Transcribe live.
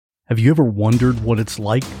Have you ever wondered what it's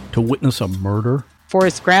like to witness a murder?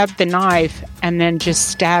 Forrest grabbed the knife and then just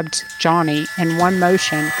stabbed Johnny in one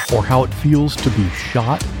motion. Or how it feels to be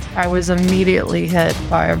shot? I was immediately hit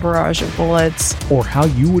by a barrage of bullets. Or how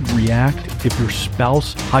you would react if your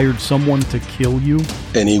spouse hired someone to kill you?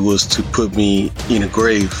 And he was to put me in a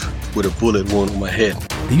grave with a bullet wound on my head.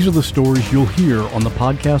 These are the stories you'll hear on the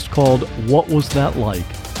podcast called What Was That Like?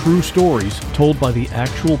 True stories told by the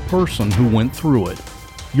actual person who went through it.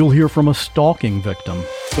 You'll hear from a stalking victim.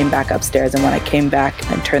 Came back upstairs, and when I came back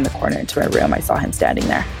and turned the corner into my room, I saw him standing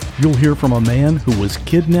there. You'll hear from a man who was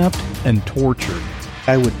kidnapped and tortured.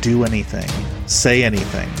 I would do anything, say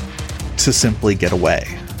anything, to simply get away.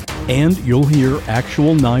 And you'll hear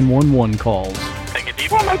actual 911 calls. Take a deep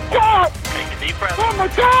breath. Oh my God! Take a deep breath. Oh my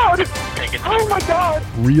God! Take a deep Oh my God!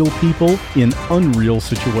 Real people in unreal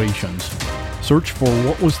situations. Search for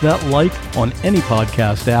What Was That Like on any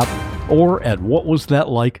podcast app or at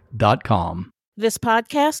whatwasthatlike.com. This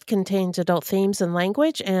podcast contains adult themes and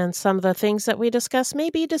language, and some of the things that we discuss may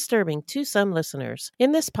be disturbing to some listeners.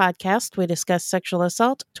 In this podcast, we discuss sexual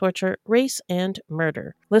assault, torture, race, and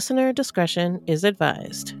murder. Listener discretion is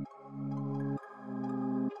advised.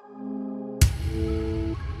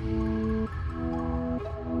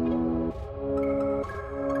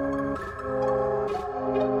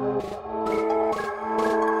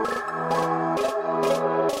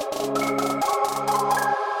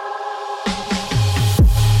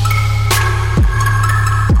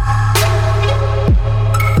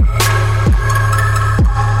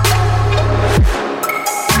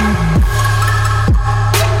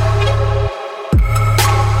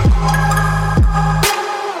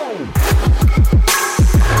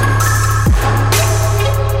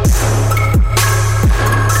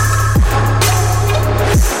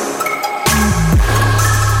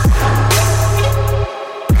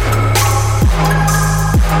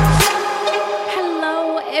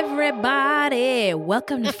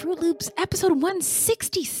 Welcome to Fruit Loops episode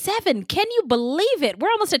 167. Can you believe it? We're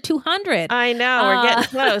almost at 200. I know, we're getting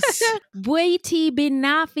close. Buiti,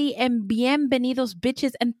 Binafi, and bienvenidos,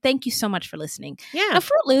 bitches, and thank you so much for listening. Yeah. Now,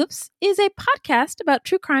 Fruit Loops is a podcast about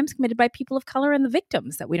true crimes committed by people of color and the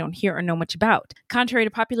victims that we don't hear or know much about. Contrary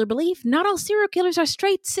to popular belief, not all serial killers are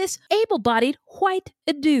straight, cis, able-bodied, white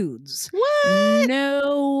dudes. What?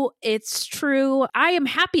 No, it's true. I am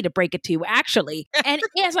happy to break it to you, actually. And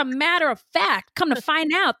as a matter of fact, come to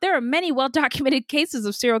find out, there are many well-documented cases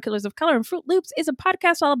of serial killers of color, and Fruit Loops is a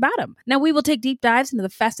podcast all about them. Now, we will take deep dives into the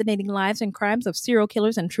fascinating lives and crimes of serial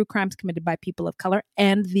killers and true crimes committed by people of color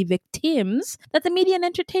and the victims that the media and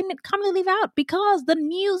entertainment commonly leave out because the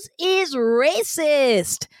news is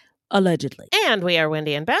racist. Allegedly. And we are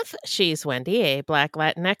Wendy and Beth. She's Wendy, a Black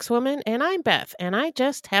Latinx woman, and I'm Beth, and I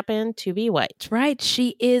just happen to be white. That's right.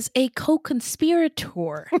 She is a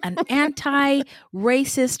co-conspirator, an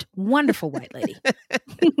anti-racist, wonderful white lady.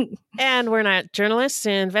 And we're not journalists,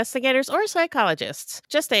 investigators, or psychologists.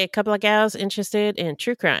 Just a couple of gals interested in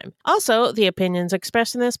true crime. Also, the opinions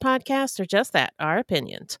expressed in this podcast are just that, our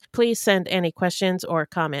opinions. Please send any questions or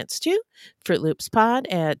comments to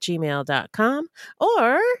fruitloopspod@gmail.com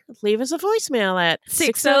or leave us a voicemail at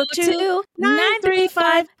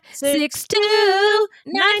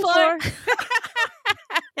 602-935-6294.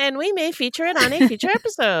 And we may feature it on a future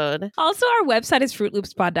episode. Also, our website is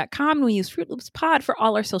fruitloopspod.com, and we use Fruit Loops Pod for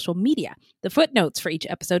all our social media. The footnotes for each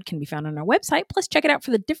episode can be found on our website. Plus, check it out for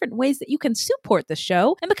the different ways that you can support the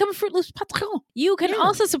show and become a Fruit Loops patron. You can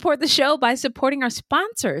also support the show by supporting our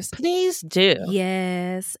sponsors. Please do.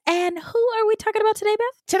 Yes. And who are we talking about today,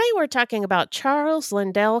 Beth? Today we're talking about Charles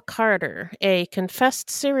Lindell Carter, a confessed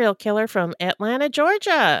serial killer from Atlanta,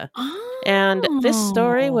 Georgia. Oh. And this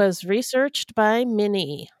story was researched by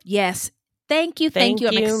Minnie. Yes. Thank you. I'm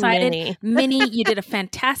excited. Minnie, you did a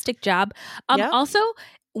fantastic job. Yep. Also,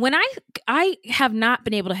 when I have not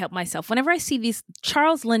been able to help myself. Whenever I see these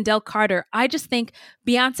Charles Lindell Carter, I just think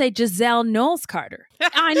Beyonce Giselle Knowles Carter.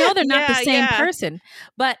 I know they're not the same person,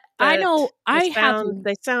 but I know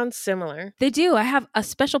they sound similar. They do. I have a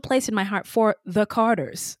special place in my heart for the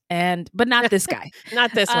Carters, but not this guy.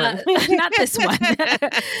 Not this one. Not this one.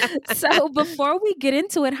 So before we get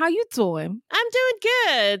into it, how you doing? I'm doing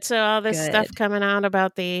good. So all this stuff coming out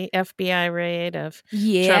about the FBI raid of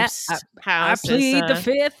Trump's house. I plead the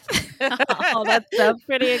fifth. Oh, that's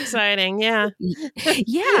pretty exciting. Yeah.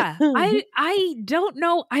 Yeah. I don't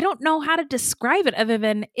know. I don't know how to describe it other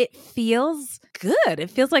than it feels good. It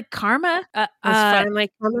feels like karma It's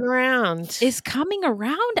finally coming around. is coming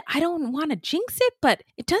around. I don't want to jinx it, but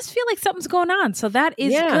it does feel like something's going on. So that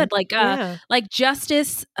is Yeah. good. Like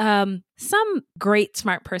justice. Some great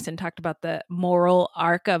smart person talked about the moral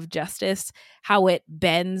arc of justice, how it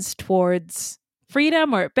bends towards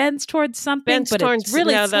freedom or it bends towards something, but it's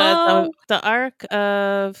really slow. The arc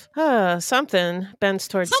of something bends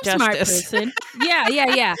towards Some justice. smart person. Yeah. The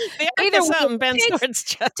arc Either of something way, bends towards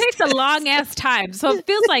justice. takes a long ass time. So it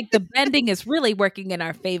feels like the bending is really working in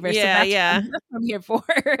our favor. Yeah, so that's what I'm here for.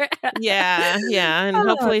 Yeah. And Oh,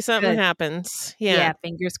 hopefully something good. happens. Yeah,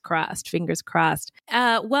 fingers crossed.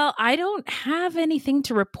 Well, I don't have anything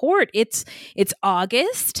to report. It's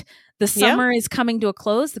August. The summer is coming to a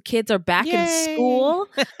close. The kids are back in school.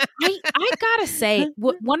 I gotta say,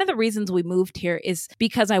 one of the reasons we moved here is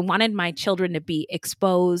because I wanted my children to be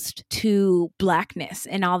exposed to Blackness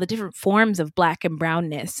and all the different forms of Black and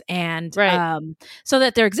brownness, and so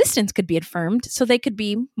that their existence could be affirmed, so they could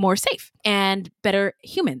be more safe and better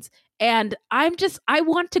humans. And I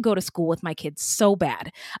want to go to school with my kids so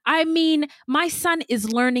bad. I mean, my son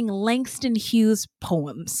is learning Langston Hughes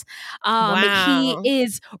poems. Wow. He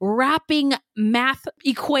is rapping math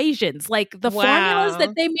equations, like the formulas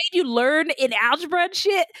that they made you learn in algebra and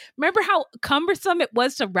shit. Remember how cumbersome it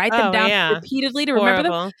was to write them down repeatedly to remember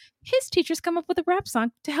them? His teachers come up with a rap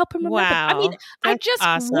song to help him remember. I mean, I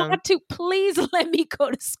just want to, please let me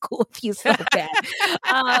go to school with you so bad.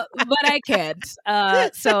 But I can't.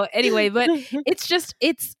 So anyway, but it's just,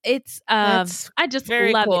 I just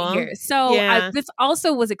love it here. So this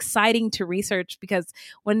also was exciting to research because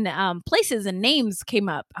when places and names came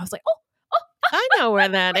up, I was like, oh, I know where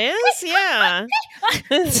that is. Yeah.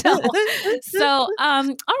 So,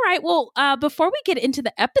 all right. Well, before we get into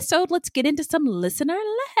the episode, let's get into some listener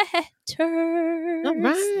letters. All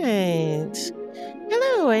right.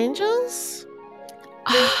 Hello, angels.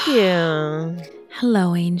 Thank you.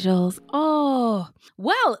 Hello, angels. Oh,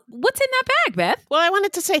 well, what's in that bag, Beth? Well, I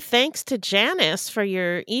wanted to say thanks to Janice for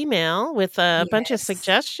your email with a bunch of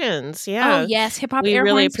suggestions. Yeah. Oh, yes. Hip Hop We Air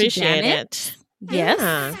really Horns to appreciate Janet. it. Yes.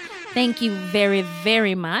 Yeah. Thank you very,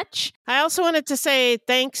 very much. I also wanted to say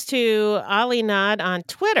thanks to Ali Nod on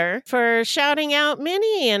Twitter for shouting out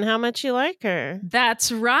Minnie and how much you like her.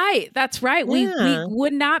 That's right. We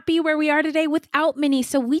would not be where we are today without Minnie.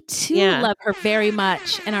 So we too love her very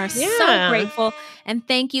much and are so grateful. And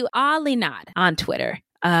thank you, Ali Nod on Twitter.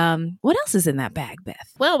 What else is in that bag,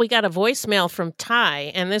 Beth? Well, we got a voicemail from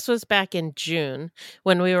Ty, and this was back in June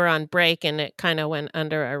when we were on break and it kind of went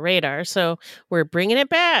under our radar. So we're bringing it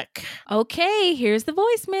back. Okay, here's the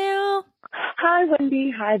voicemail. Hi,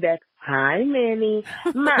 Wendy. Hi, Beth. Hi, Minnie.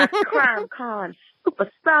 My Crime Con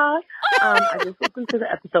superstar. I just listened to the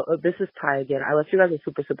episode of This Is Ty again. I left you guys a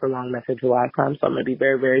super, super long message last time, so I'm going to be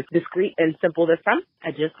very, very discreet and simple this time.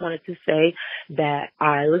 I just wanted to say that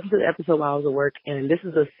I listened to the episode while I was at work, and this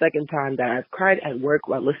is the second time that I've cried at work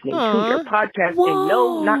while listening to your podcast. Whoa. And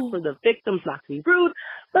no, not for the victims, not to be rude,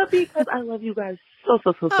 but because I love you guys so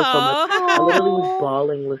much. I literally was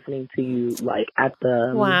bawling listening to you, like, at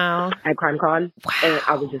the at CrimeCon, and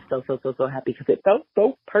I was just so happy because it felt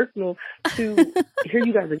so personal to hear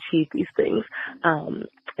you guys achieve these things.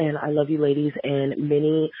 And I love you, ladies. And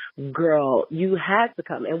Minnie, girl, you had to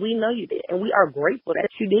come, and we know you did, and we are grateful that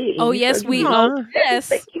you did. Oh, yes, we are. Yes.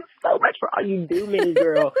 Thank you so much for all you do, Minnie,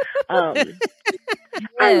 girl.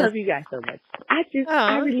 I love you guys so much.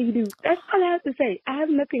 I really do. That's all I have to say. I have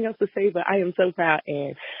nothing else to say, but I am so proud,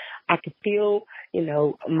 and I can feel,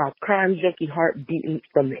 my crime junkie heart beating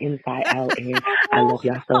from the inside out, and I love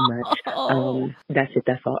y'all so much. That's it.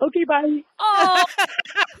 That's all. Okay, bye. Oh,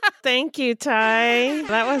 thank you, Ty.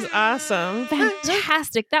 That was awesome.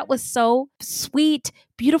 Fantastic. That was so sweet,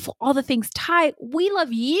 beautiful, all the things. Ty, we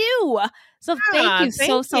love you. So thank you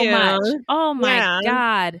so much. Oh my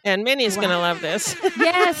God. And Minnie's going to love this.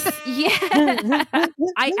 Yes.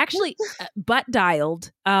 I actually butt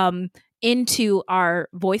dialed into our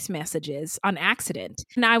voice messages on accident.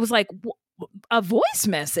 And I was like, a voice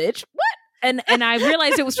message? What? And I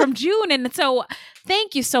realized it was from June. And so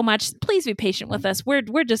thank you so much. Please be patient with us. We're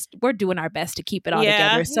doing our best to keep it all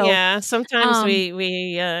together. So sometimes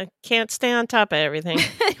we can't stay on top of everything.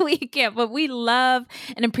 We can't, but we love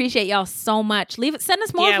and appreciate y'all so much. Send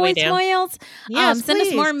us more voicemails. Yes, send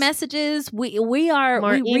us more messages. We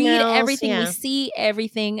read everything, we see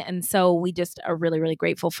everything, and so we just are really, really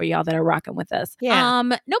grateful for y'all that are rocking with us.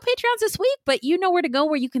 No Patreons this week, but you know where to go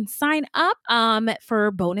where you can sign up for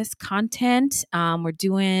bonus content content. We're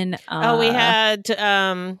doing. We had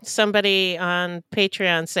somebody on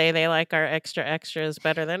Patreon say they like our extra extras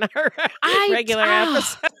better than our regular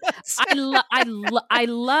episodes. I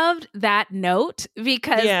loved that note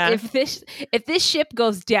because if this ship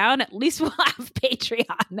goes down, at least we'll have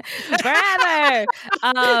Patreon forever.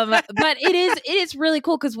 But it is really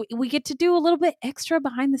cool because we get to do a little bit extra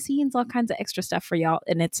behind the scenes, all kinds of extra stuff for y'all,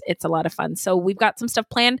 and it's a lot of fun. So we've got some stuff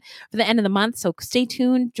planned for the end of the month. So stay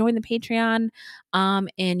tuned, join the Patreon,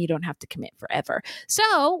 and you don't have to commit forever.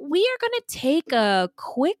 So we are going to take a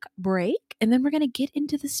quick break, and then we're going to get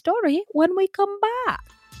into the story when we come back.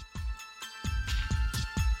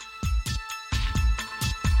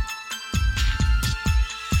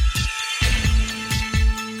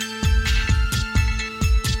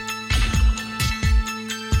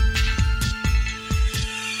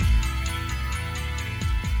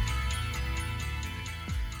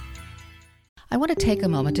 I want to take a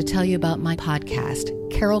moment to tell you about my podcast,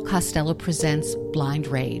 Carol Costello Presents Blind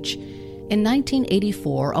Rage. In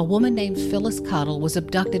 1984, a woman named Phyllis Cottle was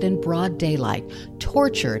abducted in broad daylight,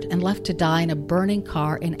 tortured, and left to die in a burning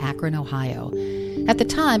car in Akron, Ohio. At the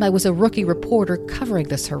time, I was a rookie reporter covering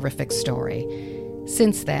this horrific story.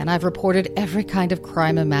 Since then, I've reported every kind of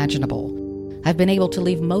crime imaginable. I've been able to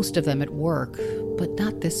leave most of them at work, but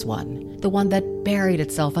not this one, the one that buried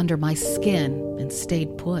itself under my skin and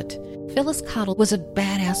stayed put. Phyllis Cottle was a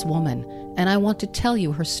badass woman, and I want to tell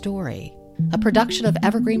you her story. A production of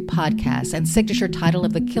Evergreen Podcasts and signature title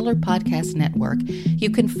of the Killer Podcast Network, you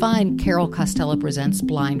can find Carol Costello Presents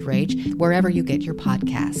Blind Rage wherever you get your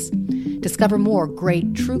podcasts. Discover more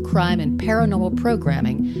great true crime and paranormal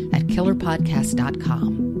programming at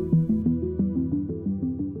killerpodcast.com.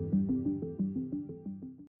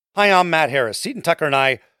 Hi, I'm Matt Harris. Seton Tucker and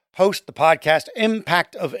I host the podcast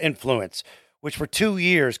Impact of Influence, which for 2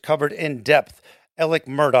 years covered in depth Alec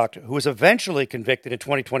Murdaugh, who was eventually convicted in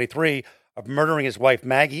 2023 of murdering his wife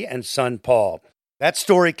Maggie and son Paul. That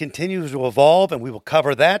story continues to evolve, and we will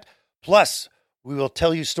cover that. Plus, we will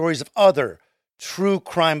tell you stories of other true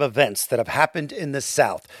crime events that have happened in the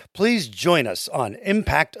South. Please join us on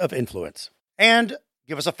Impact of Influence. And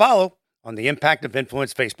give us a follow on the Impact of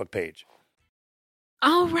Influence Facebook page.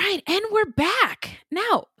 All right, and we're back.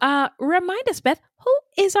 Now, remind us, Beth, who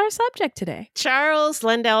is our subject today? Charles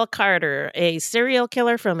Lindell Carter, a serial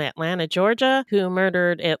killer from Atlanta, Georgia, who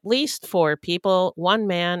murdered at least 4 people, 1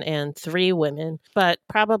 man and 3 women, but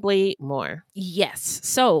probably more. Yes.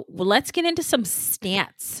 So let's get into some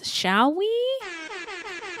stats, shall we?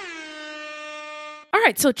 All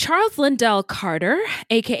right, so Charles Lindell Carter,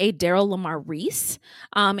 a.k.a. Daryl Lamar Reese,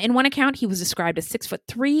 in one account, he was described as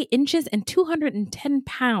 6'3" and 210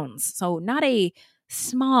 pounds. So not a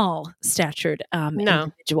small statured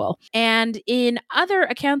individual. And in other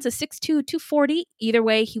accounts, a 6'2", 240. Either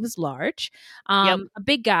way, he was large. A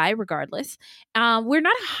big guy, regardless. We're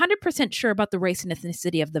not 100% sure about the race and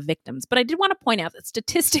ethnicity of the victims, but I did want to point out that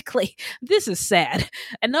statistically, this is sad.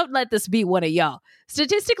 And don't let this be one of y'all.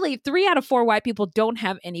 Statistically, 3 out of 4 white people don't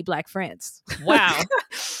have any black friends. Wow.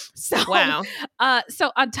 So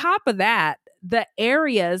on top of that, the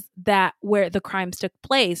areas where the crimes took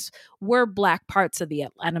place were black parts of the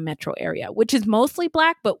Atlanta metro area, which is mostly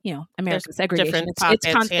black, but American segregation.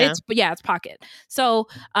 It's pocket. So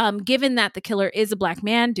given that the killer is a black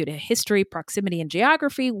man due to history, proximity, and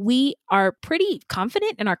geography, we are pretty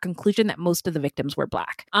confident in our conclusion that most of the victims were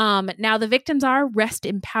black. Now the victims are rest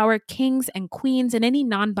in power kings and queens and any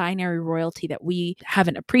non-binary royalty that we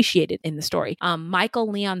haven't appreciated in the story.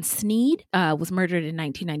 Michael Leon Sneed was murdered in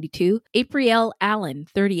 1992. April Allen,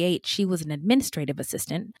 38. She was an administrative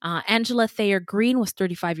assistant. Angela Thayer Green was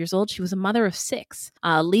 35 years old. She was a mother of 6.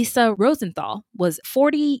 Lisa Rosenthal was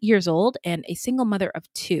 40 years old and a single mother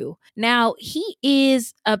of 2. Now, he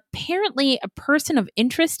is apparently a person of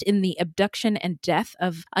interest in the abduction and death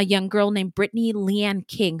of a young girl named Brittany Leanne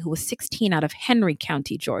King, who was 16 out of Henry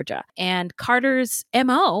County, Georgia. And Carter's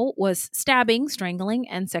MO was stabbing, strangling,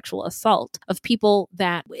 and sexual assault of people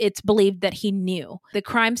that it's believed that he knew. The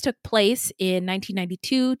crimes took place in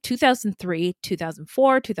 1992, 2003,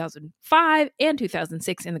 2004, 2005, and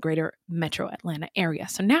 2006 in the greater metro Atlanta area.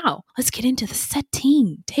 So now let's get into the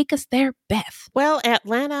setting. Take us there, Beth. Well,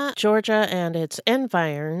 Atlanta, Georgia, and its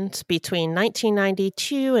environs between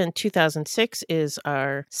 1992 and 2006 is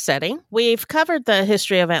our setting. We've covered the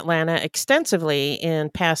history of Atlanta extensively in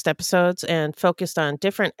past episodes and focused on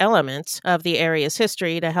different elements of the area's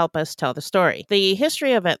history to help us tell the story. The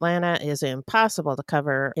history of Atlanta is impossible to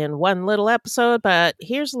cover in one little episode, but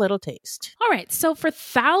here's a little taste. All right. So for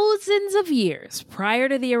thousands of years prior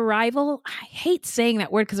to the arrival, I hate saying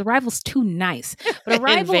that word because arrival's too nice, but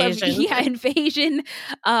arrival invasion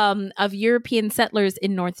of European settlers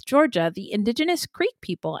in North Georgia, the indigenous Creek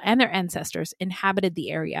people and their ancestors inhabited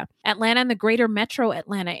the area. Atlanta and the greater metro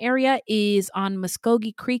Atlanta area is on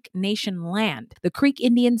Muskogee Creek Nation land. The Creek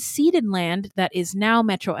Indians ceded land that is now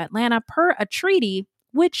Metro Atlanta per a treaty,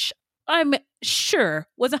 which I'm sure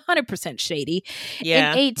was 100% shady in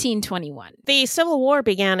 1821. The Civil War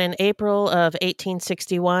began in April of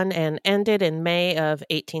 1861 and ended in May of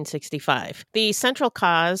 1865. The central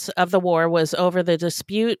cause of the war was over the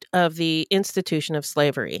dispute of the institution of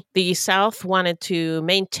slavery. The South wanted to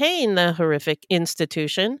maintain the horrific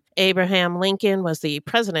institution. Abraham Lincoln was the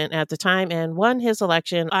president at the time and won his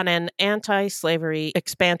election on an anti-slavery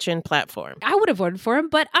expansion platform. I would have voted for him,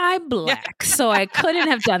 but I'm black, so I couldn't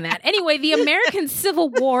have done that. Anyway, the American Civil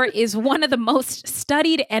War is one of the most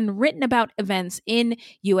studied and written about events in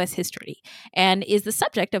U.S. history and is the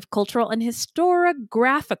subject of cultural and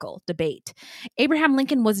historiographical debate. Abraham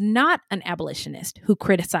Lincoln was not an abolitionist who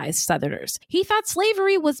criticized Southerners. He thought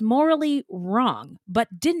slavery was morally wrong, but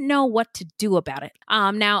didn't know what to do about it.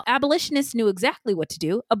 Now, abolitionists knew exactly what to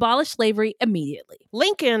do: abolish slavery immediately.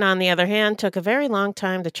 Lincoln, on the other hand, took a very long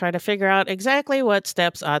time to try to figure out exactly what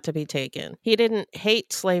steps ought to be taken. He didn't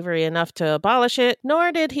hate slavery enough to abolish it,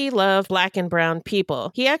 nor did he love black and brown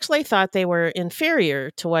people. He actually thought they were inferior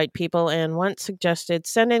to white people and once suggested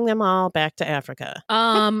sending them all back to Africa.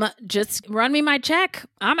 Just run me my check.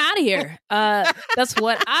 I'm out of here. That's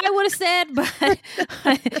what I would have said, but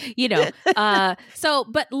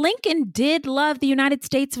but Lincoln did love the United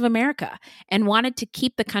States of America and wanted to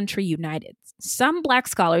keep the country united. Some black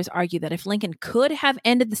scholars argue that if Lincoln could have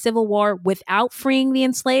ended the Civil War without freeing the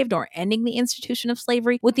enslaved or ending the institution of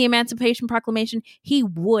slavery with the Emancipation Proclamation, he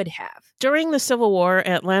would have. During the Civil War,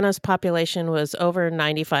 Atlanta's population was over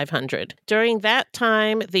 9,500. During that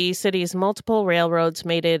time, the city's multiple railroads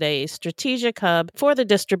made it a strategic hub for the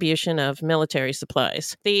distribution of military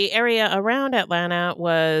supplies. The area around Atlanta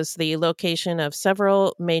was the location of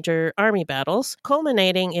several major army battles,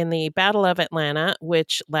 culminating in the Battle of Atlanta,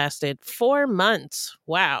 which lasted 4 months.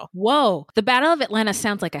 Wow. Whoa. The Battle of Atlanta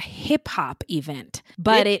sounds like a hip-hop event,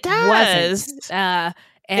 but it wasn't.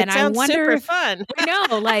 And it sounds I wonder, super fun. I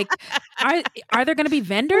know, like, are there going to be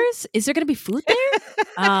vendors? Is there going to be food there?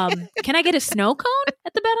 Can I get a snow cone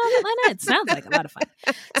at the Battle of Atlanta? It sounds like a lot of fun.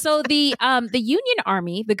 So the Union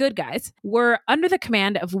Army, the good guys, were under the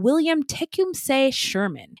command of William Tecumseh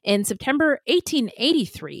Sherman. In September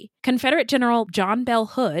 1883, Confederate General John Bell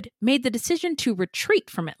Hood made the decision to retreat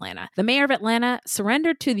from Atlanta. The mayor of Atlanta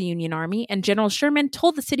surrendered to the Union Army, and General Sherman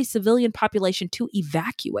told the city's civilian population to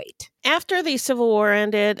evacuate. After the Civil War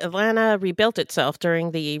ended, Atlanta rebuilt itself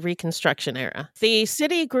during the Reconstruction era. The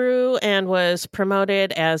city grew and was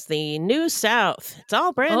promoted as the New South. It's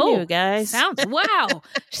all brand new, guys. Wow.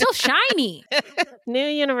 So shiny. New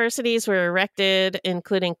universities were erected,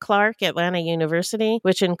 including Clark Atlanta University,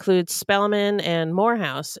 which includes Spelman and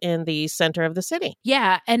Morehouse in the center of the city.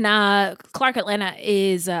 Yeah, and Clark Atlanta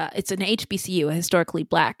is it's an HBCU, a historically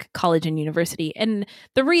black college and university. And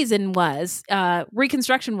the reason was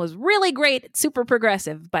Reconstruction was really great, super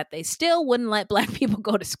progressive, but they still wouldn't let black people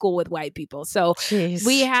go to school with white people. So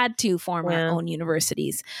we had to form our own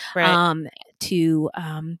universities to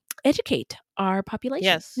educate our population.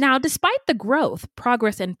 Yes. Now, despite the growth,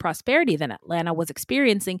 progress, and prosperity that Atlanta was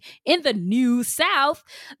experiencing in the New South,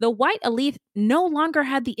 the white elite no longer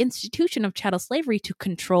had the institution of chattel slavery to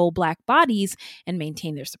control black bodies and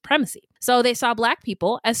maintain their supremacy. So they saw black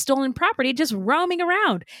people as stolen property just roaming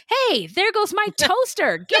around. Hey, there goes my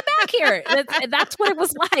toaster. Get back here. That's what it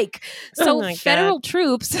was like. So federal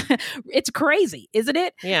troops, it's crazy, isn't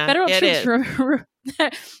it? Yeah, federal troops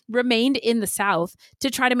remained in the South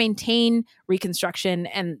to try to maintain Reconstruction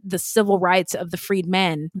and the civil rights of the freed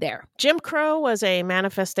men there. Jim Crow was a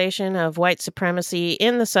manifestation of white supremacy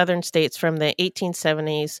in the southern states from the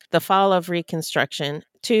 1870s, the fall of Reconstruction,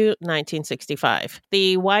 to 1965.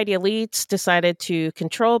 The white elites decided to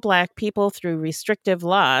control black people through restrictive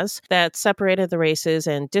laws that separated the races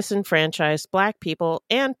and disenfranchised black people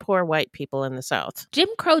and poor white people in the South. Jim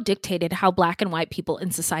Crow dictated how black and white people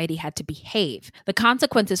in society had to behave. The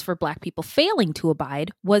consequences for black people failing to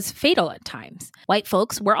abide was fatal at times. White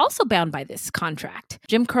folks were also bound by this contract.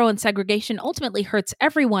 Jim Crow and segregation ultimately hurts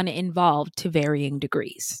everyone involved to varying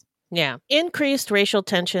degrees. Yeah. Increased racial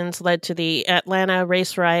tensions led to the Atlanta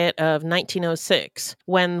race riot of 1906,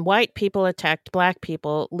 when white people attacked black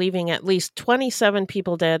people, leaving at least 27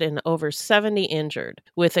 people dead and over 70 injured,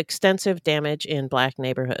 with extensive damage in black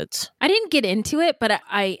neighborhoods. I didn't get into it, but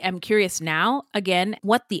I am curious now, again,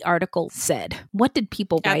 what the article said. What did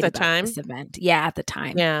people write about this event? Yeah, at the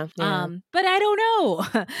time. Yeah. But I don't know.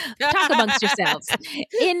 Talk amongst yourselves.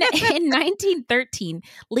 In 1913,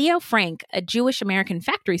 Leo Frank, a Jewish American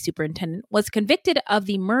factory superintendent, was convicted of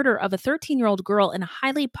the murder of a 13-year-old girl in a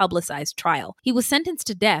highly publicized trial. He was sentenced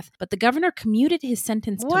to death, but the governor commuted his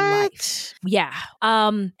sentence to life. Yeah.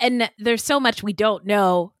 And there's so much we don't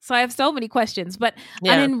know, so I have so many questions. But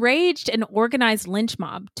an enraged and organized lynch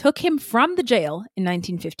mob took him from the jail in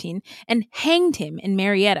 1915 and hanged him in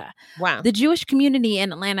Marietta. Wow. The Jewish community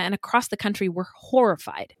in Atlanta and across the country were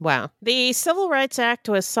horrified. Wow. The Civil Rights Act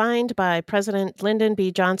was signed by President Lyndon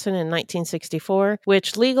B. Johnson in 1964,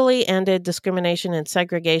 which legally ended discrimination and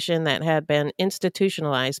segregation that had been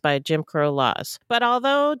institutionalized by Jim Crow laws. But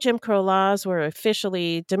although Jim Crow laws were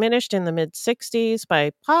officially diminished in the mid-60s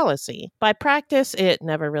by policy, by practice, it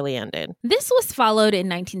never really ended. This was followed in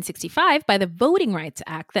 1965 by the Voting Rights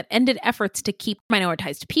Act that ended efforts to keep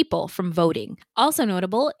minoritized people from voting. Also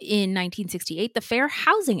notable, in 1968, the Fair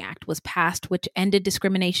Housing Act was passed, which ended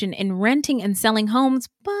discrimination in renting and selling homes,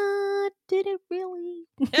 but did it really?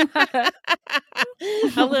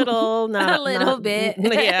 A little, bit.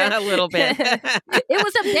 Yeah, a little bit. It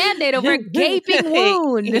was a Band-Aid over a gaping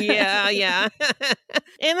wound. Yeah.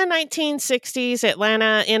 In the 1960s,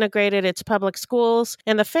 Atlanta integrated its public schools,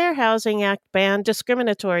 and the Fair Housing Act banned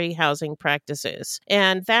discriminatory housing practices,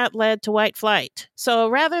 and that led to white flight. So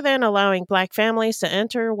rather than allowing black families to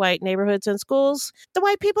enter white neighborhoods and schools, the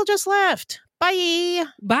white people just left. Bye.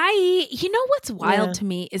 You know what's wild to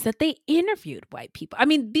me is that they interviewed white people. I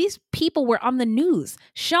mean, these people were on the news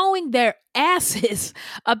showing their asses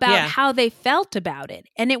about how they felt about it.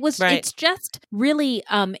 And it's just really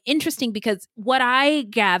interesting because what I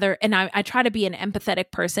gather, and I try to be an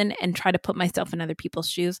empathetic person and try to put myself in other people's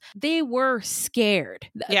shoes, they were scared.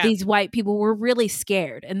 These white people were really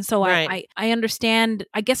scared. And so I understand,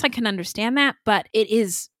 I guess I can understand that, but it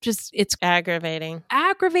is just, it's aggravating.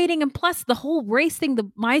 And plus the whole race thing,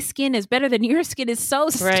 my skin is better than your skin is so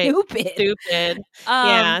stupid.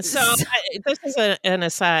 So this is an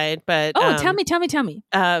aside, but tell me.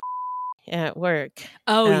 At work.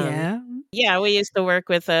 Yeah, we used to work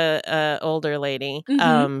with a older lady,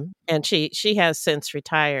 and she has since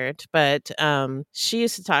retired, but she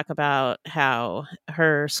used to talk about how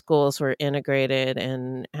her schools were integrated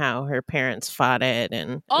and how her parents fought it,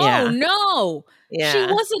 and no. Yeah. She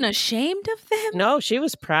wasn't ashamed of them? No, she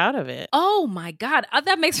was proud of it. Oh my God.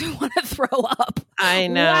 That makes me want to throw up. I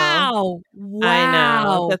know. Wow. I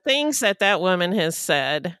know. The things that woman has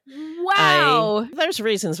said. Wow. There's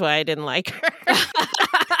reasons why I didn't like her.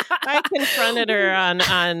 I confronted her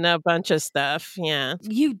on a bunch of stuff. Yeah.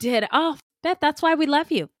 You did. Oh, that's why we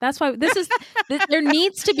love you. That's why there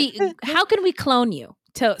needs to be, how can we clone you?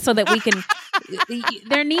 So that we can,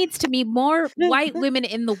 there needs to be more white women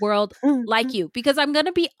in the world like you, because I'm going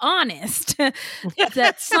to be honest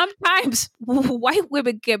that sometimes white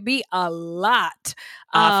women can be a lot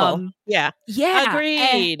awful. Yeah.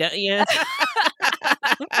 Agreed. Yeah.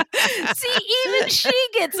 See, even she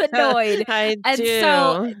gets annoyed. I and do.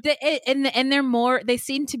 So, they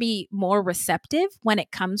seem to be more receptive when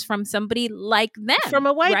it comes from somebody like them, from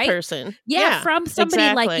a white person. Yeah, from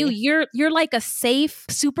somebody like you. You're like a safe,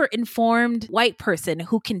 super informed white person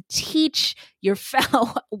who can teach your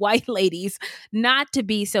fellow white ladies not to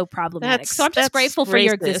be so problematic. So I'm just grateful for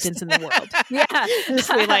your existence in the world. Yeah,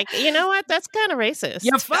 just be like, you know what? That's kind of racist.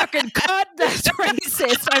 You fucking cut. That's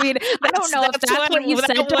racist. I mean, I don't know if that's what you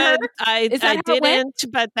said to her. I didn't,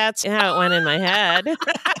 but that's how it went in my head.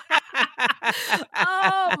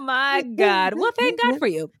 Oh my God. Well, thank God for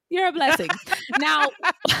you. You're a blessing. Now,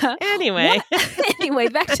 anyway,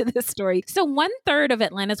 back to this story. So 1/3 of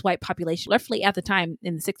Atlanta's white population, roughly at the time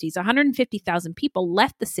in the 60s, 150,000 people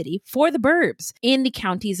left the city for the burbs in the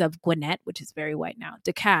counties of Gwinnett, which is very white now,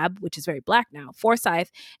 DeKalb, which is very black now,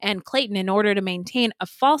 Forsyth, and Clayton, in order to maintain a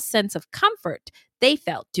false sense of comfort they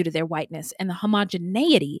felt due to their whiteness and the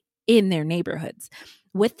homogeneity in their neighborhoods.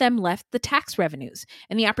 With them left the tax revenues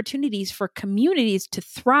and the opportunities for communities to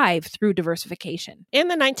thrive through diversification. In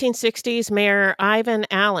the 1960s, Mayor Ivan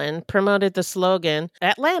Allen promoted the slogan,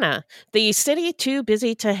 Atlanta, the city too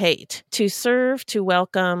busy to hate, to serve, to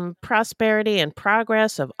welcome prosperity and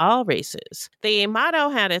progress of all races. The motto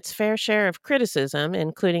had its fair share of criticism,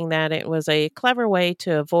 including that it was a clever way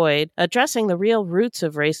to avoid addressing the real roots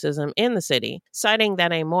of racism in the city, citing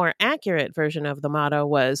that a more accurate version of the motto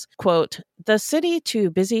was, quote, the city too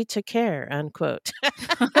busy to care, unquote.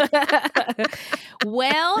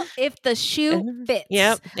 Well, if the shoe fits.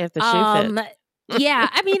 Yep, if the shoe fits. Yeah,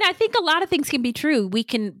 I mean, I think a lot of things can be true. We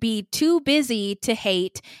can be too busy to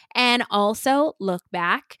hate and also look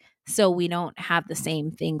back so we don't have the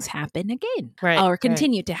same things happen again or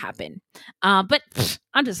continue to happen. But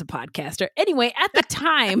I'm just a podcaster. Anyway, at the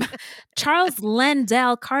time, Charles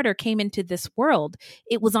Lendell Carter came into this world.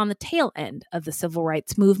 It was on the tail end of the civil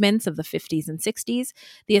rights movements of the 50s and 60s,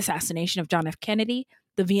 the assassination of John F. Kennedy,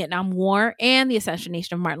 the Vietnam War, and the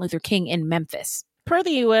assassination of Martin Luther King in Memphis. Per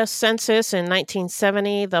the U.S. Census in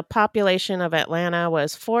 1970, the population of Atlanta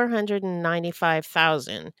was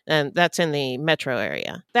 495,000, and that's in the metro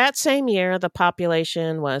area. That same year, the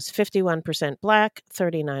population was 51% Black,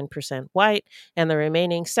 39% white, and the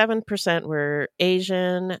remaining 7% were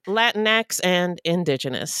Asian, Latinx, and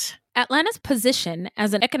Indigenous. Atlanta's position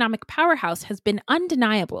as an economic powerhouse has been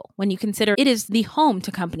undeniable when you consider it is the home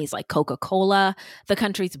to companies like Coca-Cola, the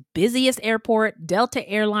country's busiest airport, Delta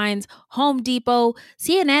Airlines, Home Depot,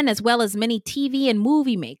 CNN, as well as many TV and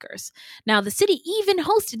movie makers. Now, the city even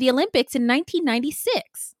hosted the Olympics in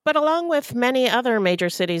 1996. But along with many other major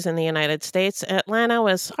cities in the United States, Atlanta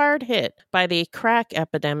was hard hit by the crack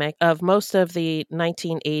epidemic of most of the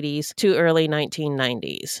 1980s to early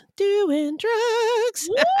 1990s. Doing drugs.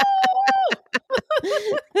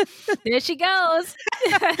 There she goes.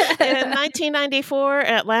 In 1994,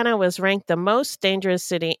 Atlanta was ranked the most dangerous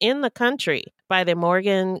city in the country by the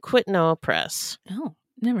Morgan Quitno Press. Oh.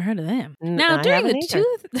 Never heard of them. Now, during the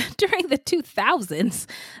 2000s,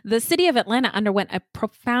 the city of Atlanta underwent a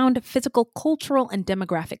profound physical, cultural, and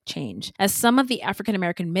demographic change as some of the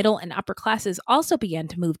African-American middle and upper classes also began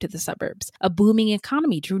to move to the suburbs. A booming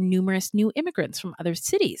economy drew numerous new immigrants from other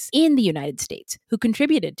cities in the United States who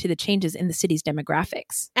contributed to the changes in the city's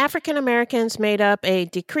demographics. African-Americans made up a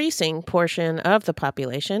decreasing portion of the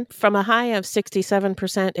population from a high of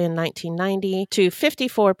 67% in 1990 to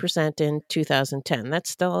 54% in 2010.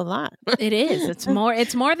 That's still a lot. It is.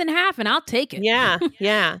 It's more than half, and I'll take it.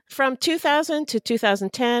 Yeah. From 2000 to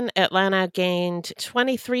 2010, Atlanta gained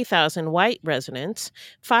 23,000 white residents,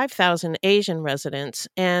 5,000 Asian residents,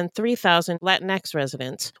 and 3,000 Latinx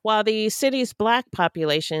residents, while the city's Black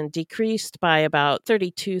population decreased by about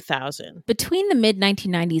 32,000. Between the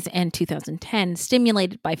mid-1990s and 2010,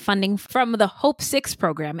 stimulated by funding from the Hope 6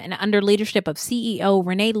 program and under leadership of CEO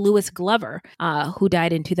Renee Lewis Glover, who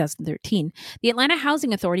died in 2013, the Atlanta Housing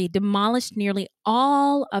Authority demolished nearly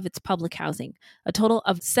all of its public housing, a total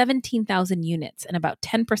of 17,000 units and about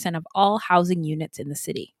 10% of all housing units in the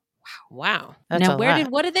city. Wow. That's now,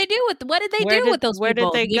 what did they do with those people? Where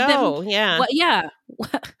did they go?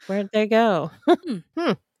 Where'd they go?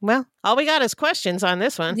 Well, all we got is questions on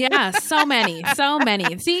this one. Yeah, so many.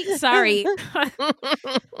 See, sorry.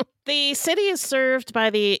 The city is served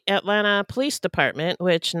by the Atlanta Police Department,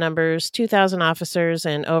 which numbers 2,000 officers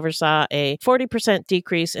and oversaw a 40%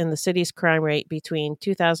 decrease in the city's crime rate between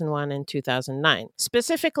 2001 and 2009.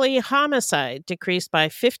 Specifically, homicide decreased by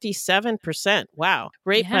 57%. Wow.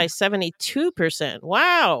 Rape by 72%.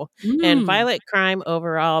 Wow. And violent crime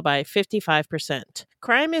overall by 55%.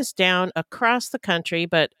 Crime is down across the country,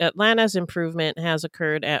 but Atlanta's improvement has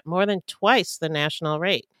occurred at more than twice the national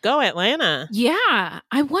rate. Go Atlanta. Yeah.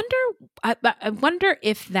 I wonder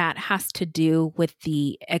if that has to do with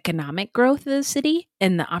the economic growth of the city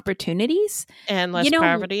and the opportunities. And less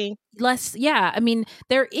poverty. I mean,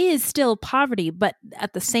 there is still poverty, but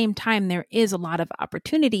at the same time, there is a lot of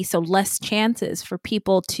opportunity. So less chances for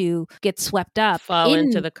people to get swept up. Fall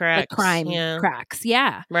into the cracks. The crime cracks.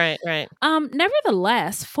 Yeah. Right.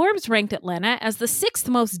 Nevertheless, Forbes ranked Atlanta as the 6th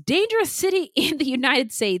most dangerous city in the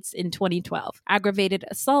United States in 2012. Aggravated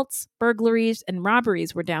assaults, burglaries, and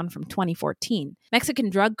robberies were down from 2014. Mexican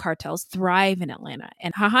drug cartels thrive in Atlanta,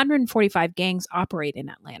 and 145 gangs operate in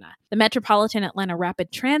Atlanta. The Metropolitan Atlanta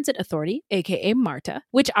Rapid Transit Authority, aka MARTA,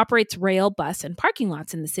 which operates rail, bus, and parking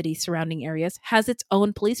lots in the city's surrounding areas, has its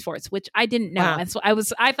own police force, which I didn't know. Wow. And so I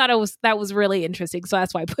thought that was really interesting, so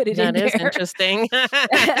that's why I put it in there. That is interesting.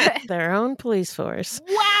 Their own police force.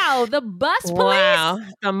 Wow, the bus police. Wow,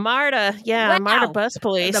 the MARTA. Yeah, wow. MARTA bus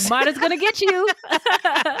police. The MARTA's gonna get you.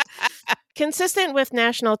 Consistent with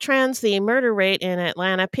national trends, the murder rate in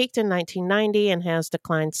Atlanta peaked in 1990 and has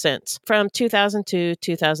declined since. From 2000 to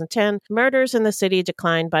 2010, murders in the city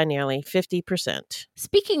declined by nearly 50%.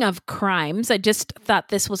 Speaking of crimes, I just thought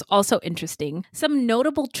this was also interesting. Some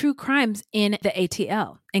notable true crimes in the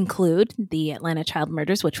ATL include the Atlanta child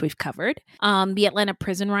murders, which we've covered, the Atlanta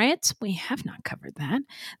prison riots, we have not covered that,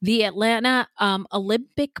 the Atlanta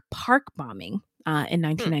Olympic Park bombing in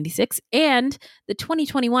 1996, and the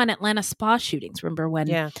 2021 Atlanta spa shootings. Remember when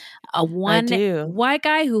one white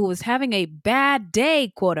guy who was having a bad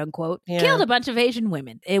day, quote unquote, killed a bunch of Asian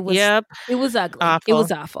women. It was it was ugly. Awful. It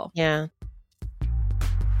was awful. Yeah.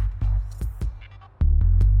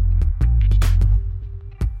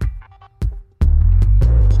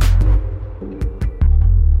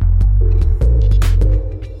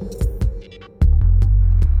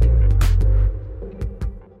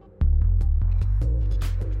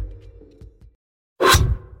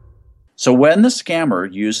 So when the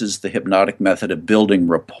scammer uses the hypnotic method of building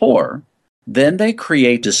rapport, then they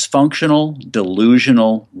create dysfunctional,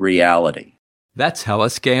 delusional reality. That's how a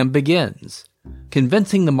scam begins,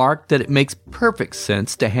 convincing the mark that it makes perfect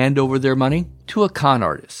sense to hand over their money to a con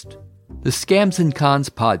artist. The Scams and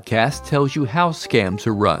Cons podcast tells you how scams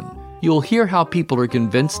are run. You'll hear how people are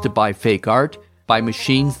convinced to buy fake art, buy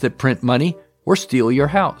machines that print money, or steal your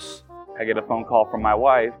house. I get a phone call from my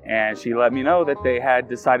wife, and she let me know that they had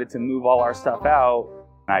decided to move all our stuff out.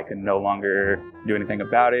 I could no longer do anything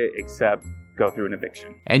about it except go through an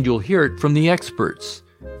eviction. And you'll hear it from the experts,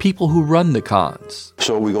 people who run the cons.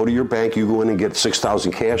 So we go to your bank, you go in and get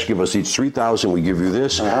 $6,000 cash, give us each $3,000, we give you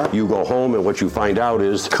this. You go home, and what you find out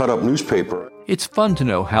is cut up newspaper. It's fun to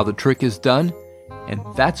know how the trick is done, and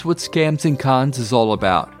that's what Scams and Cons is all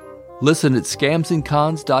about. Listen at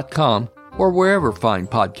scamsandcons.com or wherever fine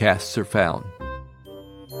podcasts are found.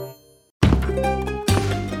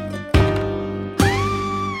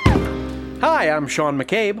 Hi, I'm Sean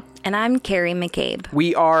McCabe. And I'm Carrie McCabe.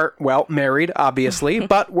 We are, well, married, obviously,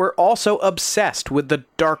 but we're also obsessed with the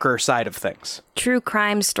darker side of things. True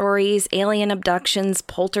crime stories, alien abductions,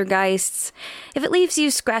 poltergeists. If it leaves you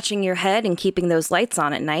scratching your head and keeping those lights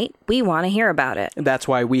on at night, we want to hear about it. That's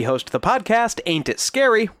why we host the podcast, Ain't It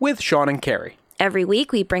Scary, with Sean and Carrie. Every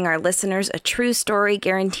week, we bring our listeners a true story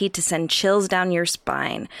guaranteed to send chills down your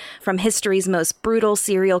spine. From history's most brutal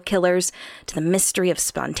serial killers to the mystery of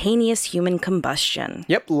spontaneous human combustion.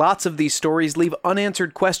 Yep, lots of these stories leave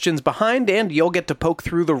unanswered questions behind, and you'll get to poke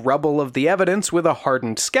through the rubble of the evidence with a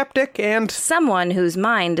hardened skeptic and someone whose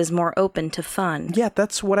mind is more open to fun. Yeah,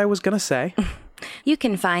 that's what I was gonna say. You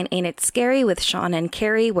can find Ain't It Scary with Sean and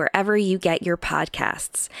Carrie wherever you get your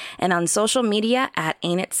podcasts, and on social media at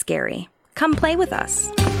Ain't It Scary. Come play with us.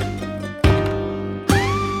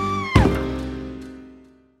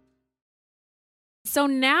 So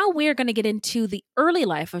now we're going to get into the early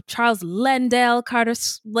life of Charles Lendell Carter.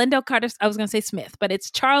 I was going to say Smith, but it's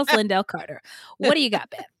Charles Lendell Carter. What do you got,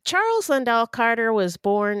 Beth? Charles Lendell Carter was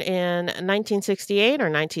born in 1968 or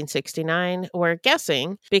 1969. We're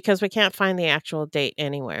guessing because we can't find the actual date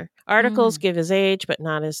anywhere. Articles give his age, but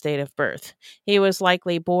not his date of birth. He was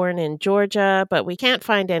likely born in Georgia, but we can't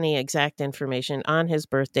find any exact information on his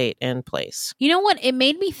birth date and place. You know what? It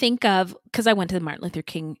made me think of, because I went to the Martin Luther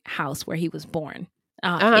King house where he was born.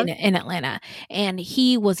 In Atlanta. And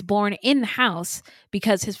he was born in the house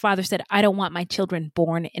because his father said, I don't want my children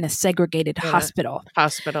born in a segregated hospital.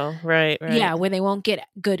 Right. Yeah, where they won't get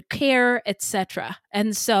good care, etc.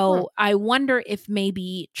 And so I wonder if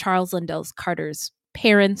maybe Charles Lendell Carter's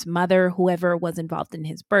parents, mother, whoever was involved in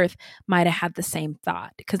his birth might have had the same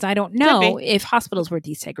thought, because I don't know if hospitals were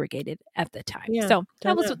desegregated at the time. Yeah, so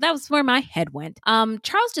that was where my head went.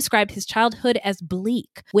 Charles described his childhood as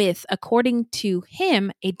bleak, with, according to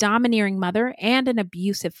him, a domineering mother and an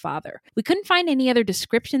abusive father. We couldn't find any other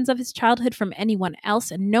descriptions of his childhood from anyone else,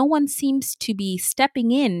 and no one seems to be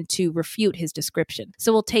stepping in to refute his description.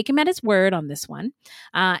 So we'll take him at his word on this one.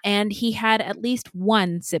 And he had at least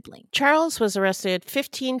one sibling. Charles was arrested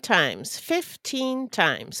 15 times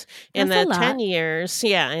in the 10 years.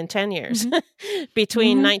 Yeah, in 10 years.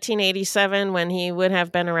 Between 1987, when he would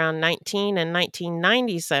have been around 19, and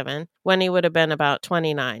 1997, when he would have been about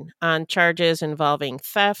 29, on charges involving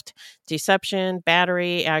theft, deception,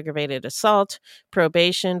 battery, aggravated assault,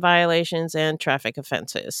 probation violations, and traffic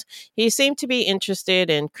offenses. He seemed to be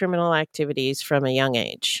interested in criminal activities from a young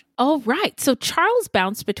age. Oh, right. So Charles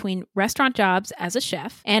bounced between restaurant jobs as a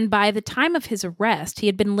chef, and by the time of his arrest, he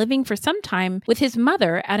had been living for some time with his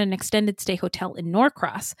mother at an extended stay hotel in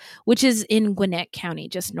Norcross, which is in Gwinnett County,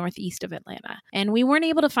 just northeast of Atlanta. And we weren't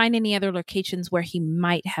able to find any other locations where he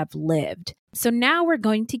might have lived. So now we're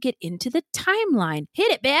going to get into the timeline.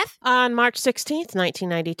 Hit it, Beth. On March 16th,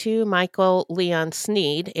 1992, Michael Leon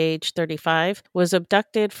Sneed, age 35, was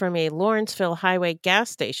abducted from a Lawrenceville Highway gas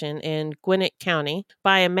station in Gwinnett County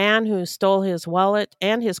by a man who stole his wallet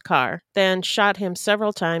and his car, then shot him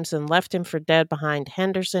several times and left him for dead behind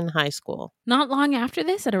Henderson High School. Not long after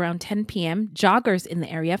this, at around 10 p.m., joggers in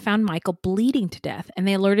the area found Michael bleeding to death, and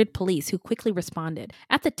they alerted police, who quickly responded.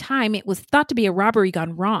 At the time, it was thought to be a robbery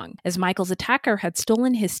gone wrong, as Michael's attacker had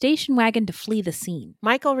stolen his station wagon to flee the scene.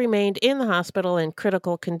 Michael remained in the hospital in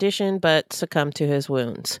critical condition, but succumbed to his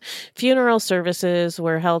wounds. Funeral services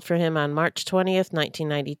were held for him on March 20th,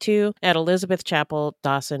 1992, at Elizabeth Chapel,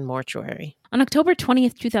 Dawson Mortuary. On October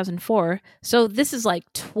 20th, 2004, so this is like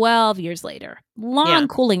 12 years later, long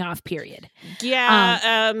cooling off period.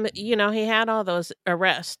 Yeah, he had all those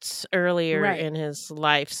arrests earlier in his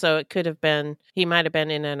life, so it could have been, he might have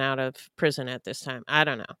been in and out of prison at this time. I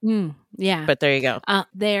don't know. Yeah. But there you go.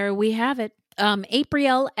 There we have it.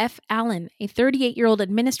 April F. Allen, a 38-year-old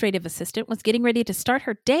administrative assistant, was getting ready to start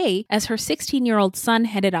her day as her 16-year-old son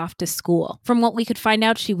headed off to school. From what we could find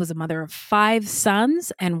out, she was a mother of 5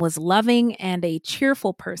 sons and was loving and a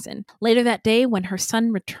cheerful person. Later that day, when her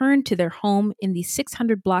son returned to their home in the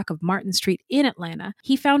 600 block of Martin Street in Atlanta,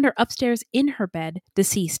 he found her upstairs in her bed,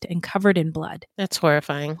 deceased and covered in blood. That's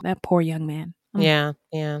horrifying. That poor young man. Yeah.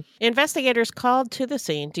 Investigators called to the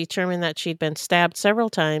scene, determined that she'd been stabbed several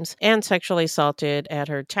times and sexually assaulted at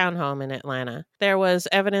her townhome in Atlanta. There was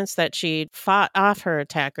evidence that she'd fought off her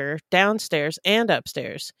attacker downstairs and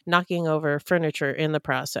upstairs, knocking over furniture in the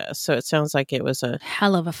process. So it sounds like it was a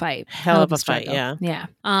hell of a fight. Hell of a fight, yeah. Yeah.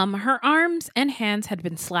 Her arms and hands had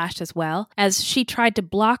been slashed as well, as she tried to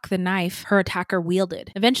block the knife her attacker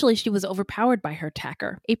wielded. Eventually, she was overpowered by her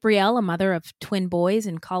attacker. April, a mother of twin boys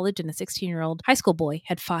in college and a 16-year-old high school boy,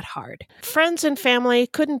 had fought hard. Friends and family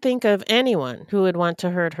couldn't think of anyone who would want to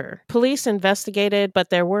hurt her. Police investigated, but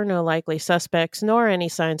there were no likely suspects nor any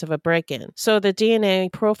signs of a break-in. So the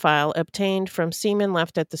DNA profile obtained from semen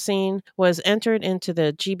left at the scene was entered into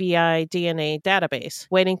the GBI DNA database,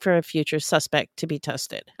 waiting for a future suspect to be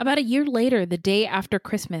tested. About a year later, the day after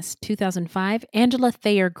Christmas 2005, Angela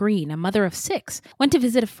Thayer Green, a mother of 6, went to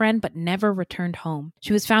visit a friend but never returned home.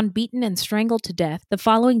 She was found beaten and strangled to death the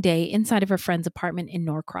following day inside of her friend's apartment in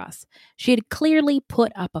Norcross. She had clearly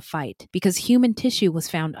put up a fight because human tissue was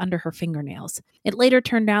found under her fingernails. It later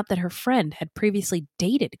turned out that her friend had previously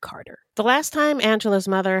dated Carter. The last time Angela's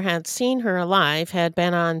mother had seen her alive had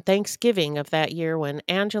been on Thanksgiving of that year, when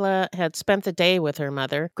Angela had spent the day with her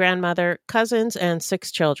mother, grandmother, cousins, and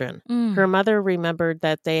 6 children. Her mother remembered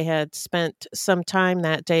that they had spent some time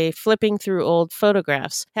that day flipping through old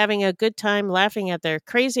photographs, having a good time laughing at their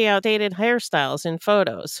crazy outdated hairstyles in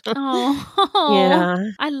photos. Yeah.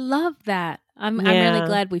 I love that. I'm really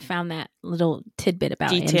glad we found that little tidbit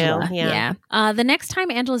about detail. Angela. The next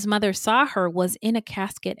time Angela's mother saw her was in a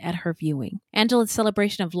casket at her viewing. Angela's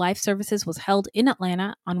celebration of life services was held in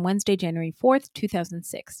Atlanta on Wednesday, January 4th,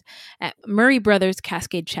 2006, at Murray Brothers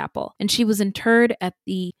Cascade Chapel, and she was interred at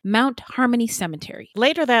the Mount Harmony Cemetery.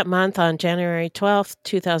 Later that month, on January 12th,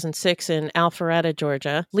 2006, in Alpharetta,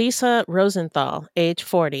 Georgia, Lisa Rosenthal, age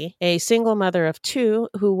 40, a single mother of 2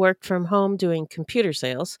 who worked from home doing computer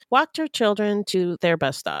sales, walked her children to their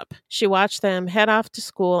bus stop. She watched them head off to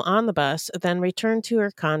school on the bus, then returned to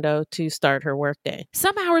her condo to start her workday.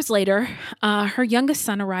 Some hours later, her youngest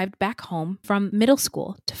son arrived back home from middle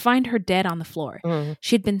school to find her dead on the floor.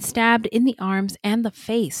 She had been stabbed in the arms and the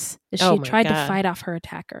face as she had tried to fight off her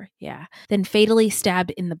attacker. Then fatally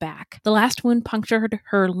stabbed in the back. The last wound punctured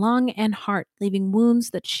her lung and heart, leaving wounds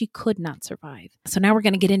that she could not survive. So now we're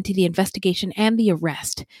going to get into the investigation and the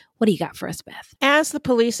arrest. What do you got for us, Beth? As the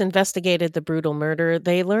police investigated the brutal murder,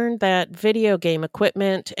 they learned that video game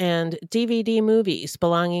equipment and DVD movies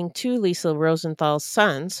belonging to Lisa Rosenthal's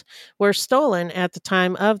sons were stolen at the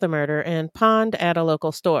time of the murder and pawned at a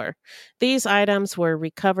local store. These items were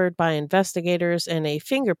recovered by investigators, and a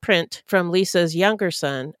fingerprint from Lisa's younger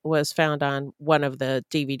son was found on one of the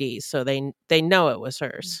DVDs, so they know it was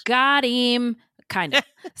hers. Got him. Kind of.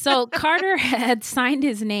 So Carter had signed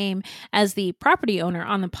his name as the property owner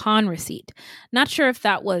on the pawn receipt. Not sure if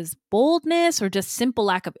that was boldness or just simple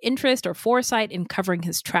lack of interest or foresight in covering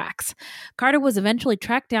his tracks. Carter was eventually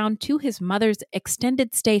tracked down to his mother's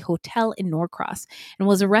extended stay hotel in Norcross and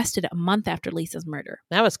was arrested a month after Lisa's murder.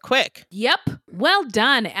 That was quick. Yep. Well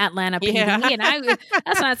done, Atlanta PD. And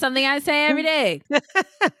that's not something I say every day.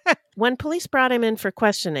 When police brought him in for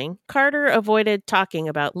questioning, Carter avoided talking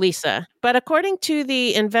about Lisa. But according to the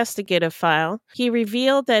the investigative file, he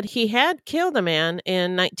revealed that he had killed a man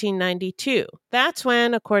in 1992. That's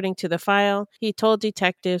when, according to the file, he told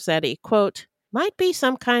detectives that he, quote, might be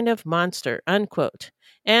some kind of monster, unquote,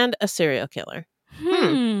 and a serial killer.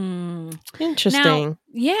 Interesting. Now,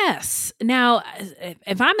 yes. Now,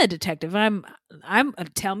 if I'm a detective, I'm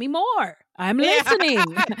tell me more. I'm listening.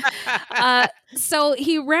 So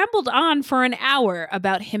he rambled on for an hour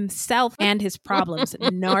about himself and his problems.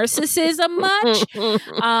 Narcissism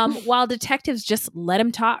much? While detectives just let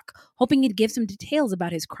him talk, hoping he'd give some details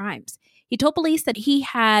about his crimes. He told police that he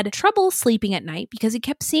had trouble sleeping at night because he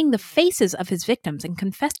kept seeing the faces of his victims and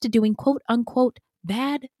confessed to doing quote unquote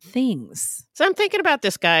bad things. So I'm thinking about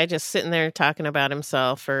this guy just sitting there talking about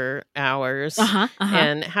himself for hours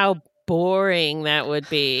and how boring that would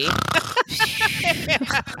be. Why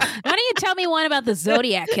don't you tell me one about the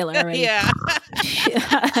Zodiac Killer already? Yeah.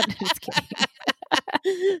 Just kidding.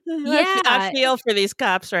 I feel for these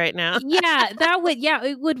cops right now.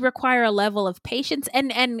 It would require a level of patience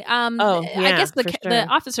and I guess the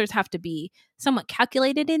officers have to be somewhat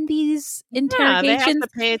calculated in these interrogations. They have to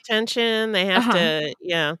pay attention. They have to,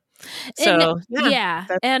 So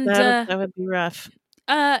that would be rough.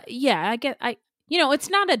 I get it's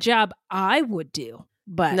not a job I would do,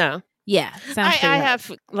 but no. Yeah, I have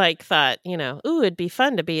thought, it'd be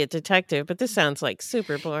fun to be a detective, but this sounds like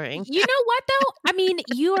super boring. You know what though? I mean,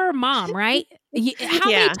 you're a mom, right? How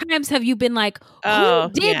many times have you been like, who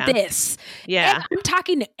did this? Yeah. And I'm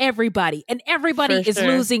talking to everybody, and everybody is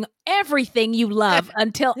losing everything you love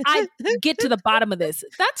until I get to the bottom of this.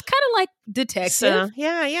 That's kind of like detective. So,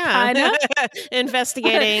 Kinda.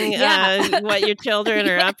 Investigating what your children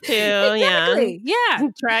are up to. Exactly. Yeah.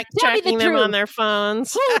 Tracking them on their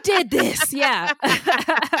phones. Who did this? Yeah.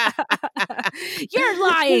 You're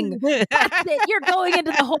lying. That's it. You're going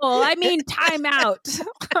into the hole. I mean, time out.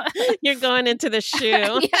 You're going into the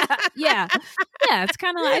shoe. Yeah. It's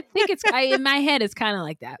kind of. I think it's. In my head, it's kind of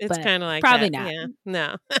like that. It's kind of like probably that. not. Yeah.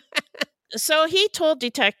 No. So he told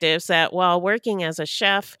detectives that while working as a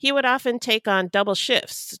chef, he would often take on double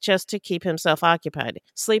shifts just to keep himself occupied,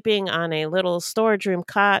 sleeping on a little storage room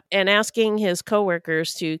cot and asking his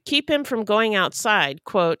coworkers to keep him from going outside,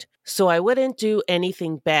 quote, so I wouldn't do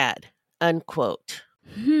anything bad, unquote.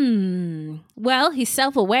 Well, he's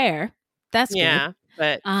self-aware. That's good.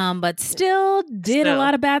 But still did a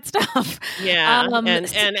lot of bad stuff. Yeah,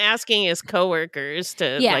 and asking his coworkers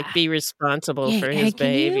to be responsible for his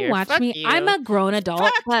behavior. Can you watch me? You. I'm a grown adult.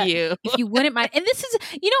 Fuck you. If you wouldn't mind, and this is,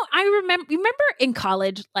 I remember in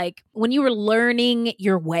college, like when you were learning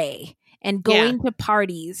your way and going to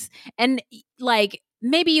parties, and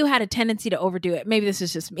maybe you had a tendency to overdo it. Maybe this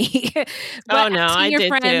is just me. But I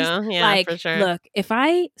did too. Yeah, for sure. Look, if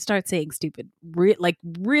I start saying stupid,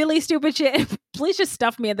 really stupid shit, please just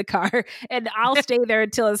stuff me in the car and I'll stay there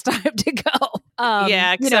until it's time to go.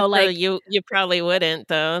 Except you probably wouldn't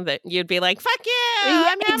though. That you'd be like, "Fuck yeah,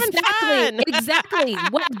 I'm having fun." Exactly.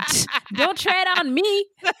 What? Don't tread on me.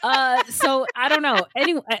 So I don't know.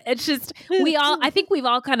 Anyway, it's just I think we've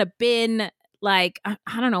all kind of been. I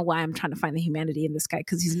don't know why I'm trying to find the humanity in this guy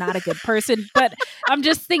because he's not a good person, but I'm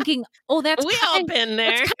just thinking, that's we all been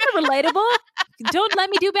there. That's kind of relatable. Don't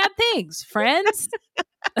let me do bad things, friends.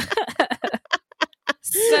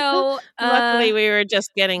 So luckily, we were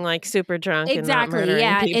just getting super drunk. Exactly,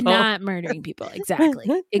 and not murdering people. And not murdering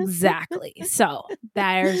people. Exactly. So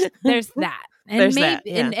there's that. And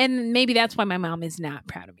and maybe that's why my mom is not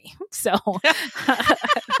proud of me. So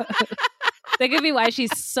that could be why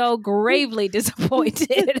she's so gravely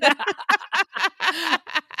disappointed.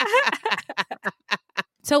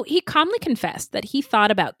 So he calmly confessed that he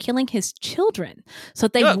thought about killing his children so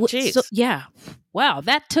they would. Wow,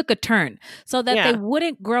 that took a turn. So that they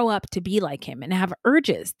wouldn't grow up to be like him and have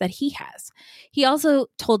urges that he has. He also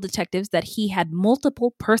told detectives that he had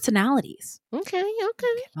multiple personalities.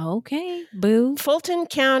 Okay, boo. Fulton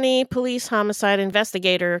County Police Homicide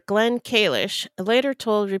Investigator Glenn Kalish later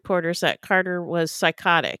told reporters that Carter was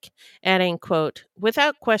psychotic, adding, quote,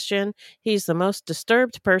 without question, he's the most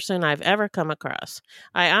disturbed person I've ever come across.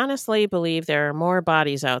 I honestly believe there are more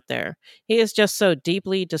bodies out there. He is just so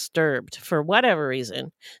deeply disturbed for whatever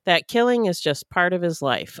reason that killing is just part of his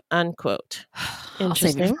life, unquote. I'll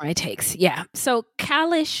save it for my takes. Yeah. So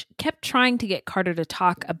Kalish kept trying to get Carter to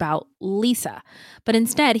talk about Lisa, but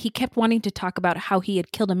instead he kept wanting to talk about how he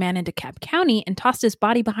had killed a man in DeKalb County and tossed his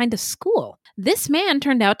body behind a school. This man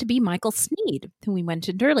turned out to be Michael Sneed, who we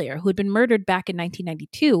mentioned earlier, who had been murdered back in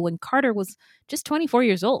 1992 when Carter was just 24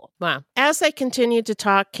 years old. Wow. As they continued to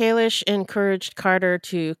talk, Kalish encouraged Carter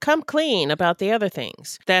to come clean about the other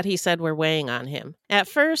things that he said were weighing on him. At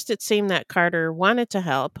first, it seemed that Carter wanted to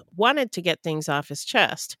help, wanted to get things off his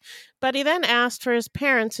chest. But he then asked for his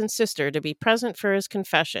parents and sister to be present for his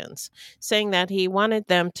confessions, saying that he wanted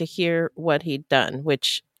them to hear what he'd done,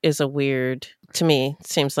 which is to me,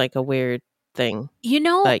 seems like a weird thing.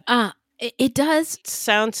 It does.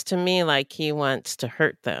 Sounds to me like he wants to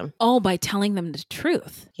hurt them. Oh, by telling them the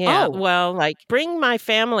truth. Yeah. Oh. Well, bring my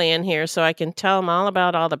family in here so I can tell them all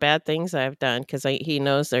about all the bad things I've done, because he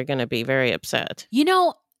knows they're going to be very upset.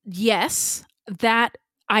 Yes,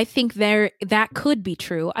 I think that could be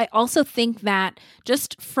true. I also think that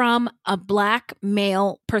just from a Black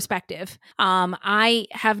male perspective, I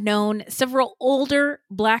have known several older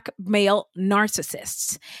Black male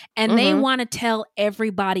narcissists, and they want to tell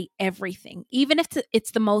everybody everything, even if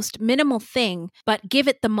it's the most minimal thing, but give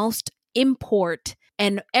it the most import,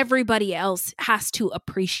 and everybody else has to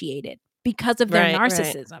appreciate it because of their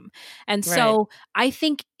narcissism. Right. And so I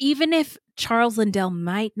think even if Charles Lindell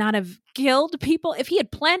might not have killed people, if he had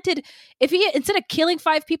instead of killing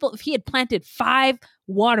 5 people, if he had planted 5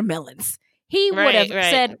 watermelons, he would have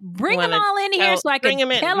said, bring them all in here so I can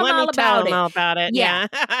tell them all about it. Yeah.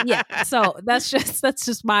 Yeah. So that's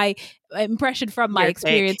just my impression from my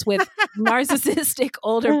experience with narcissistic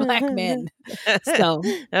older Black men. So,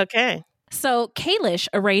 okay. So Kalish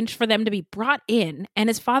arranged for them to be brought in, and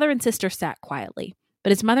his father and sister sat quietly.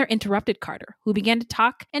 But his mother interrupted Carter, who began to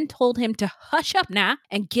talk and told him to hush up now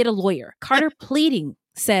and get a lawyer. Carter, pleading,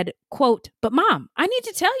 said, quote, "But Mom, I need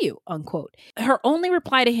to tell you," unquote. Her only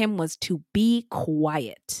reply to him was to be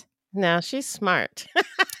quiet. Now, she's smart.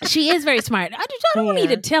 She is very smart. I don't need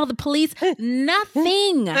to tell the police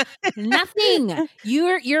nothing. Nothing.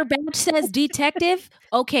 Your badge says detective.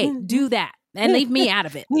 Okay, do that. And leave me out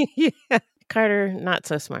of it. Yeah. Carter, not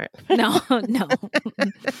so smart. No.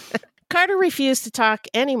 Carter refused to talk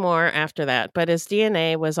anymore after that, but his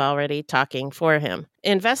DNA was already talking for him.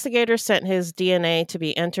 Investigators sent his DNA to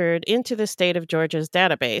be entered into the state of Georgia's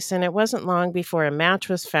database, and it wasn't long before a match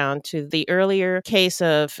was found to the earlier case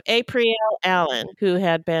of April Allen, who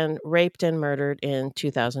had been raped and murdered in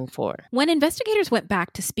 2004. When investigators went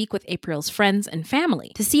back to speak with April's friends and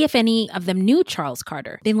family to see if any of them knew Charles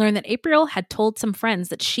Carter, they learned that April had told some friends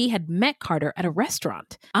that she had met Carter at a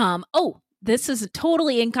restaurant. This is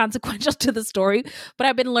totally inconsequential to the story, but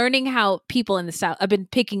I've been learning how people in the South, I've been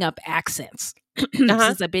picking up accents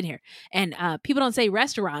since I've been here. And people don't say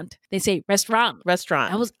restaurant, they say restaurant.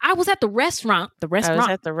 Restaurant. I was at the restaurant. I was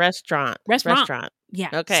at the restaurant. Restaurant. Yeah.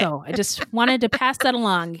 Okay. So I just wanted to pass that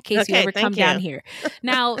along in case you ever come down here.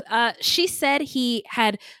 Now, she said he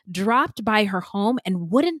had dropped by her home and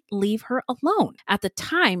wouldn't leave her alone. At the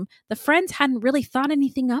time, the friends hadn't really thought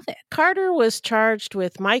anything of it. Carter was charged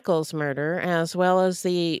with Michael's murder as well as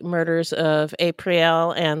the murders of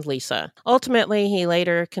April and Lisa. Ultimately, he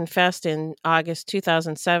later confessed in August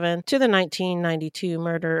 2007 to the 1992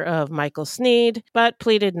 murder of Michael Sneed, but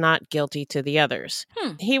pleaded not guilty to the others.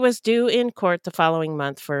 He was due in court the following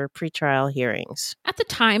month for pretrial hearings. At the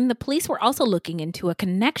time, the police were also looking into a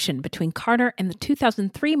connection between Carter and the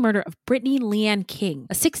 2003 murder of Brittany Leanne King,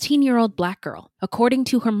 a 16-year-old Black girl. According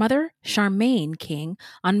to her mother, Charmaine King,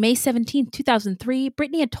 on May 17, 2003,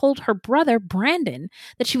 Brittany had told her brother, Brandon,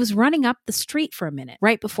 that she was running up the street for a minute,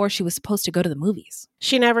 right before she was supposed to go to the movies.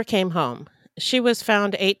 She never came home. She was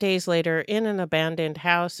found 8 days later in an abandoned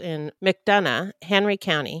house in McDonough, Henry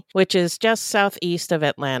County, which is just southeast of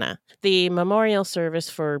Atlanta. The memorial service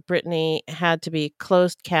for Brittany had to be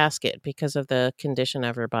closed casket because of the condition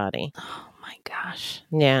of her body. Oh my gosh.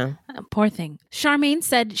 Yeah. Poor thing. Charmaine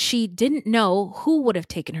said she didn't know who would have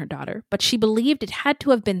taken her daughter, but she believed it had to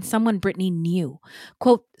have been someone Brittany knew.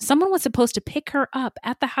 Quote, someone was supposed to pick her up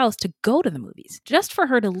at the house to go to the movies. Just for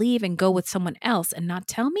her to leave and go with someone else and not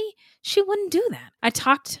tell me, she wouldn't do that. I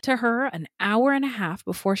talked to her an hour and a half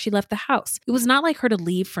before she left the house. It was not like her to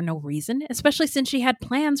leave for no reason, especially since she had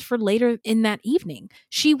plans for later in that evening.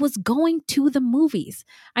 She was going to the movies.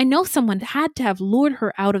 I know someone had to have lured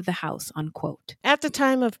her out of the house, unquote. At the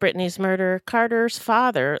time of Brittany's murder, Carter's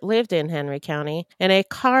father lived in Henry County, and a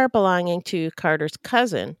car belonging to Carter's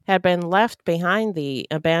cousin had been left behind the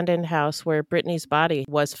abandoned house where Brittany's body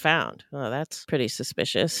was found. Oh, that's pretty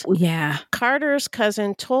suspicious. Yeah. Carter's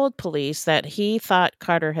cousin told police that he thought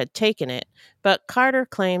Carter had taken it, but Carter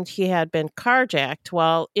claimed he had been carjacked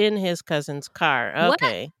while in his cousin's car.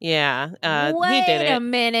 Okay. What? Yeah. Wait he did it. a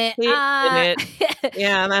minute. He did it.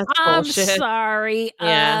 Yeah, that's bullshit. I'm sorry.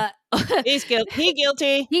 Yeah. He's guilty. He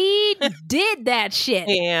guilty. He did that shit.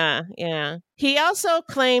 Yeah. He also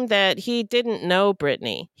claimed that he didn't know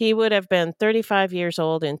Brittany. He would have been 35 years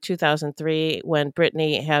old in 2003 when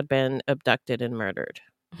Brittany had been abducted and murdered.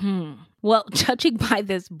 Well, judging by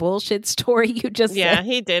this bullshit story you just said,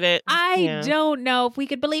 he did it. I I don't know if we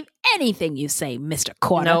could believe anything you say, Mr.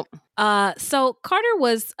 Carter. Nope. So Carter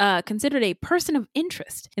was considered a person of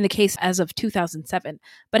interest in the case as of 2007,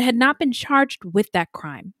 but had not been charged with that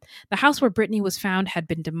crime. The house where Brittany was found had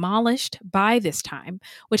been demolished by this time,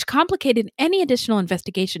 which complicated any additional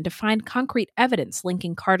investigation to find concrete evidence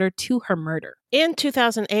linking Carter to her murder. In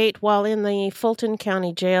 2008, while in the Fulton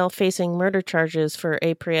County Jail facing murder charges for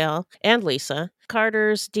April and Lisa,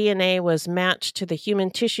 Carter's DNA was matched to the human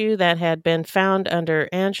tissue that had been found under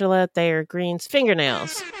Angela Thayer Green's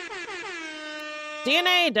fingernails.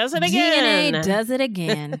 DNA does it again. DNA does it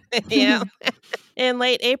again. Yeah. In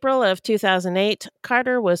late April of 2008,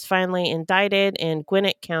 Carter was finally indicted in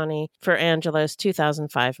Gwinnett County for Angela's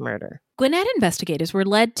 2005 murder. Gwinnett investigators were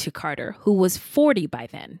led to Carter, who was 40 by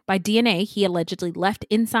then, by DNA he allegedly left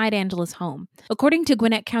inside Angela's home. According to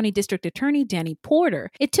Gwinnett County District Attorney Danny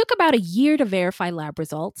Porter, it took about a year to verify lab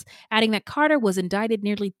results, adding that Carter was indicted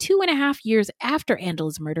nearly 2.5 years after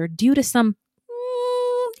Angela's murder due to some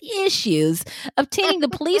issues obtaining the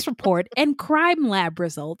police report and crime lab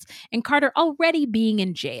results, and Carter already being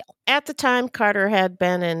in jail. At the time, Carter had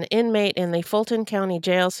been an inmate in the Fulton County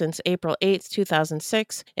Jail since April 8,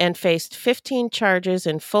 2006, and faced 15 charges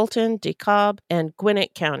in Fulton, DeKalb, and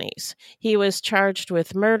Gwinnett counties. He was charged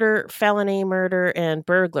with murder, felony murder, and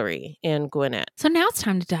burglary in Gwinnett. So now it's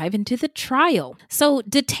time to dive into the trial. So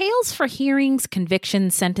details for hearings,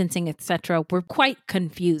 convictions, sentencing, etc. were quite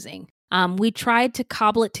confusing. We tried to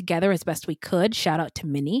cobble it together as best we could. Shout out to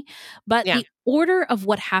Minnie. But the order of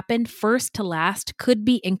what happened first to last could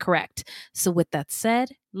be incorrect. So with that said,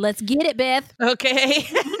 let's get it, Beth. Okay.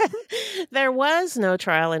 There was no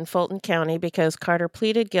trial in Fulton County because Carter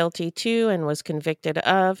pleaded guilty to and was convicted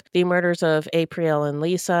of the murders of April and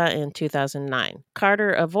Lisa in 2009.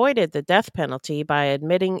 Carter avoided the death penalty by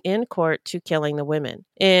admitting in court to killing the women.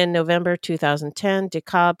 In November 2010,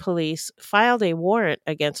 DeKalb police filed a warrant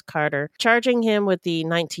against Carter, charging him with the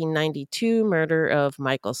 1992 murder of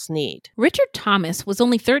Michael Sneed. Richard Thomas was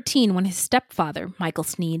only 13 when his stepfather, Michael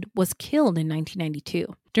Sneed, was killed in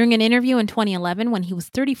 1992. During an interview in 2011 when he was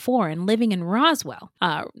 34 and living in Roswell,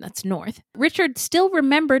 that's north, Richard still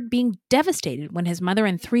remembered being devastated when his mother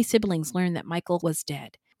and 3 siblings learned that Michael was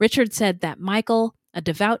dead. Richard said that Michael, a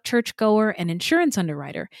devout churchgoer and insurance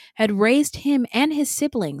underwriter, had raised him and his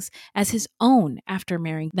siblings as his own after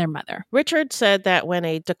marrying their mother. Richard said that when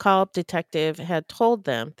a DeKalb detective had told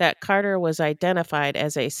them that Carter was identified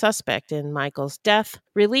as a suspect in Michael's death,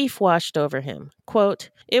 relief washed over him. Quote,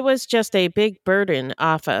 "It was just a big burden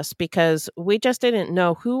off us because we just didn't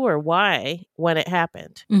know who or why when it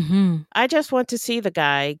happened. Mm-hmm. I just want to see the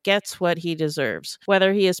guy gets what he deserves,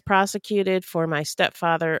 whether he is prosecuted for my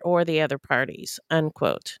stepfather or the other parties."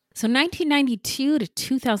 Unquote. So 1992 to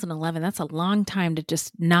 2011, that's a long time to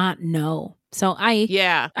just not know. So I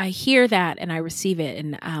hear that and I receive it,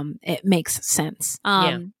 and it makes sense.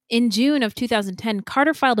 In June of 2010,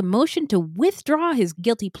 Carter filed a motion to withdraw his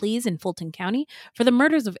guilty pleas in Fulton County for the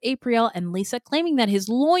murders of April and Lisa, claiming that his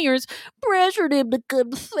lawyers pressured him to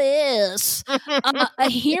confess. A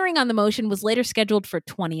hearing on the motion was later scheduled for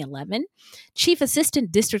 2011. Chief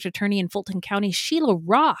Assistant District Attorney in Fulton County, Sheila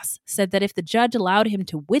Ross, said that if the judge allowed him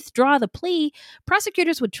to withdraw the plea,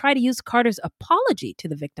 prosecutors would try to use Carter's apology to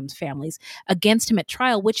the victims' families against him at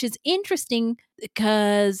trial, which is interesting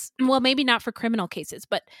because, well, maybe not for criminal cases,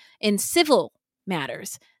 but in civil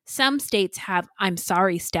matters, some states have I'm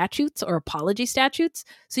sorry statutes or apology statutes.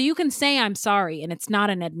 So you can say I'm sorry and it's not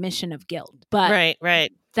an admission of guilt. But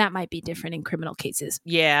right. That might be different in criminal cases.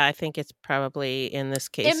 Yeah, I think it's probably in this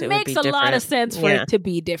case. It would makes be a different. lot of sense for it to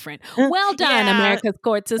be different. Well done, America's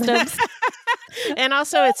court systems. And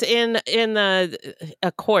also it's in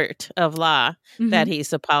a court of law that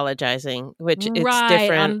he's apologizing, which it's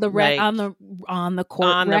different on the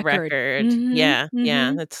court record. Mm-hmm. Yeah,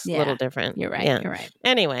 it's a little different. You're right. Yeah. You're right.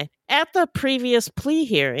 Anyway, at the previous plea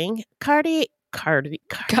hearing, Cardi B.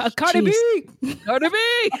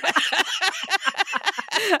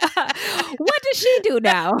 What does she do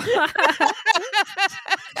now?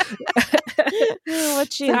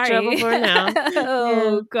 What's she in trouble for now?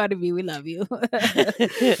 Oh, Cardi B, we love you.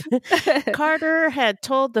 Carter had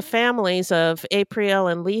told the families of April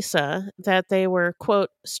and Lisa that they were,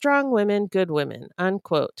 quote, strong women, good women,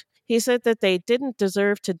 unquote. He said that they didn't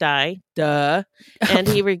deserve to die, duh, and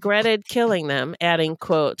he regretted killing them, adding,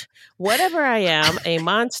 quote, whatever I am, a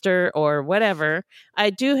monster or whatever,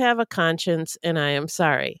 I do have a conscience and I am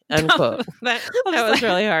sorry, unquote. That was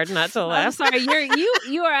really hard not to laugh. I'm sorry,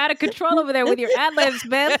 you are out of control over there with your ad-libs,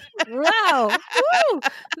 Beth. Wow. Woo.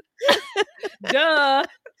 Duh.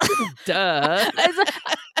 Duh.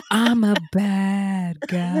 I'm a bad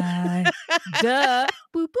guy. Duh.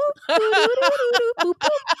 Boop, boop, boop, boop,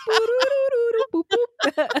 boop,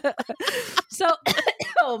 boop. So,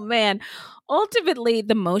 oh man. Ultimately,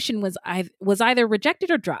 the motion was either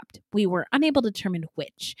rejected or dropped. We were unable to determine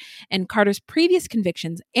which. And Carter's previous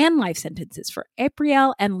convictions and life sentences for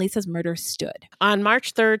April and Lisa's murder stood. On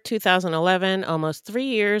March 3rd, 2011, almost 3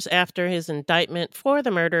 years after his indictment for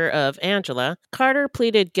the murder of Angela, Carter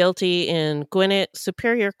pleaded guilty in Gwinnett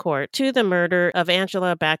Superior Court to the murder of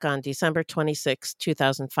Angela back on December 26,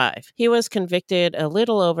 2005. He was convicted a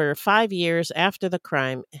little over 5 years after the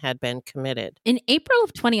crime had been committed. In April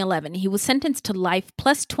of 2011, he was sentenced to life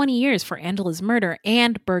plus 20 years for Angela's murder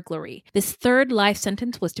and burglary. This third life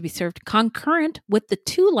sentence was to be served concurrent with the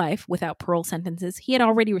 2 life without parole sentences he had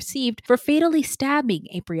already received for fatally stabbing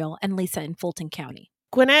April and Lisa in Fulton County.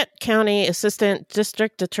 Gwinnett County Assistant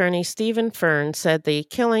District Attorney Stephen Fern said the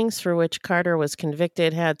killings for which Carter was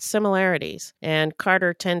convicted had similarities, and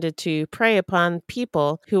Carter tended to prey upon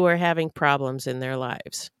people who were having problems in their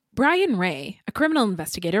lives. Brian Ray, a criminal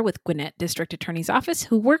investigator with Gwinnett District Attorney's Office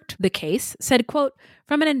who worked the case, said, quote,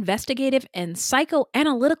 "From an investigative and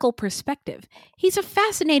psychoanalytical perspective, he's a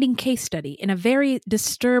fascinating case study in a very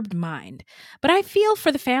disturbed mind. But I feel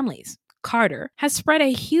for the families. Carter has spread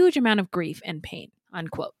a huge amount of grief and pain,"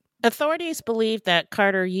 unquote. Authorities believe that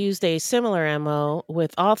Carter used a similar MO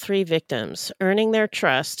with all 3 victims, earning their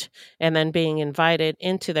trust and then being invited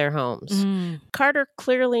into their homes. Carter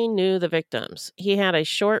clearly knew the victims. He had a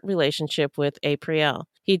short relationship with April.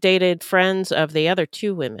 He dated friends of the other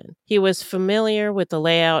 2 women. He was familiar with the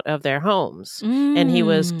layout of their homes, and he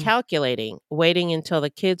was calculating, waiting until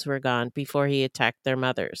the kids were gone before he attacked their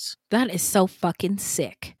mothers. That is so fucking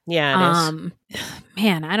sick. Yeah, it is.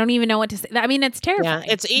 Man, I don't even know what to say. I mean, it's terrifying.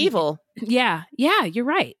 Yeah, it's evil. Yeah, you're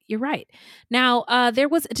right. You're right. Now, there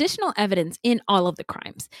was additional evidence in all of the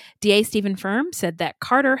crimes. DA Stephen Fern said that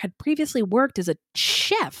Carter had previously worked as a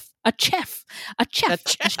chef at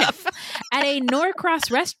a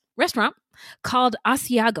Norcross restaurant called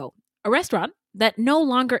Asiago, a restaurant that no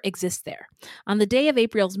longer exists there. On the day of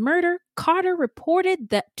April's murder, Carter reported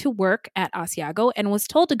that to work at Asiago and was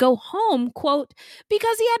told to go home, quote,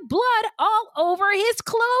 because he had blood all over his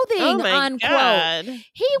clothing, Oh my unquote. God.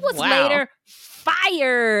 He was later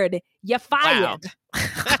fired. You fired.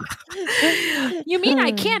 Wow. You mean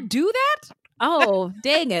I can't do that? Oh,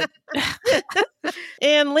 dang it.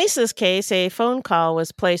 In Lisa's case, a phone call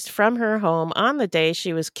was placed from her home on the day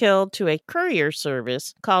she was killed to a courier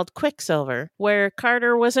service called Quicksilver, where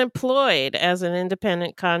Carter was employed as an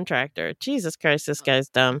independent contractor. Jesus Christ, this guy's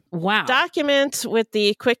dumb. Wow. Documents with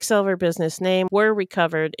the Quicksilver business name were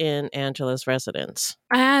recovered in Angela's residence.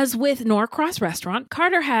 As with Norcross Restaurant,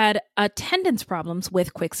 Carter had attendance problems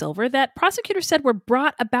with Quicksilver that prosecutors said were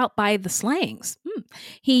brought about by the slangs.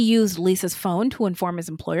 He used Lisa's phone to inform his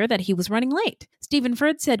employer that he was running late. Stephen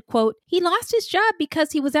Ferd said, quote, he lost his job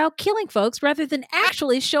because he was out killing folks rather than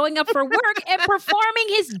actually showing up for work and performing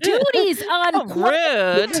his duties, unquote. How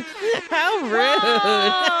rude. How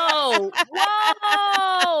rude.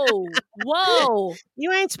 Whoa. Whoa.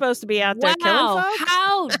 You ain't supposed to be out there killing folks.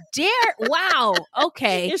 How dare. Wow.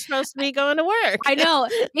 Okay. You're supposed to be going to work. I know.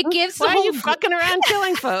 It gives Why are you fucking around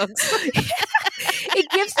killing folks? It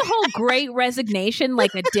gives the whole Great Resignation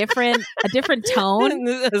like a different tone,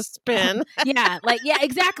 a spin. Yeah,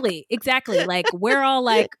 exactly. Like we're all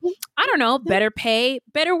like, I don't know, better pay,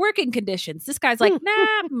 better working conditions. This guy's like,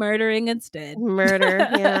 nah, murdering instead. Murder,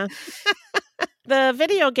 yeah. The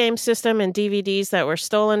video game system and DVDs that were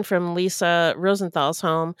stolen from Lisa Rosenthal's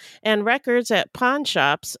home and records at pawn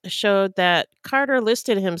shops showed that Carter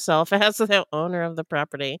listed himself as the owner of the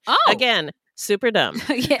property. Oh. Again, super dumb.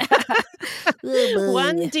 Yeah.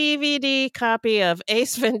 One DVD copy of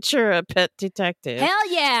Ace Ventura: Pet Detective.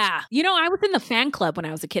 Hell yeah. You know, I was in the fan club when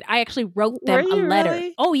I was a kid. I actually wrote them a letter.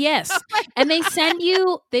 Really? Oh, yes. And they send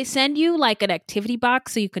you like an activity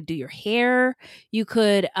box so you could do your hair. You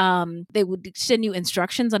could they would send you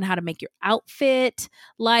instructions on how to make your outfit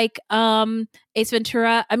like Ace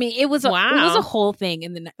Ventura. I mean, it was a whole thing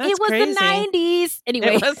in the That's it was crazy. the 90s.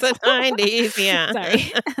 Anyway. It was the 90s, yeah.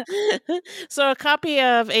 Sorry. So a copy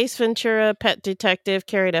of Ace Ventura: Pet Detective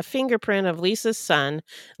carried a fingerprint of Lisa's son,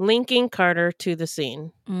 linking Carter to the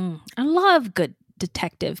scene. I love good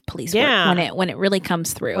detective police work when it really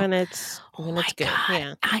comes through. When it's good. God.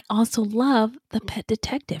 Yeah. I also love the pet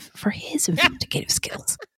detective for his investigative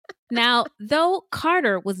skills. Now, though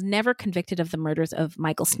Carter was never convicted of the murders of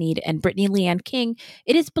Michael Sneed and Brittany Leanne King,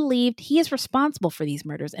 it is believed he is responsible for these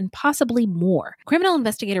murders and possibly more. Criminal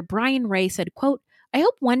investigator Brian Ray said, quote, I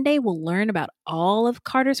hope one day we'll learn about all of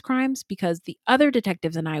Carter's crimes because the other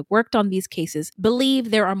detectives and I worked on these cases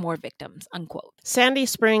believe there are more victims, unquote. Sandy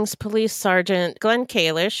Springs Police Sergeant Glenn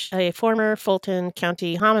Kalish, a former Fulton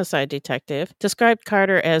County homicide detective, described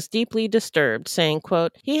Carter as deeply disturbed, saying,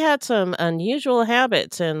 quote, "He had some unusual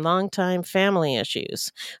habits and longtime family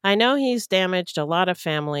issues. I know he's damaged a lot of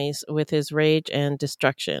families with his rage and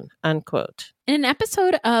destruction," unquote. In an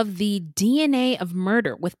episode of the DNA of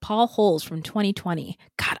Murder with Paul Holes from 2020,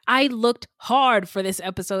 God, I looked hard for this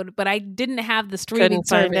episode, but I didn't have the streaming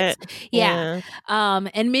service. Yeah.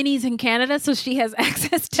 And Minnie's in Canada, so she has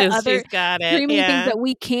access to other streaming things that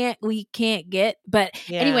we can't get. But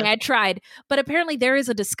anyway, I tried. But apparently there is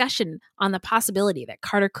a discussion on the possibility that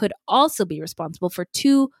Carter could also be responsible for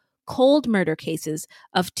two cold murder cases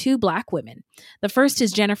of two Black women. The first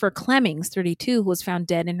is Jennifer Clemmings, 32, who was found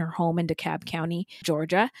dead in her home in DeKalb County,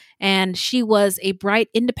 Georgia. And she was a bright,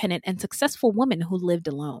 independent, and successful woman who lived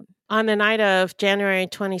alone. On the night of January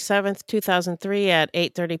 27th, 2003 at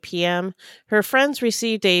 8:30 p.m., her friends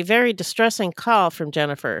received a very distressing call from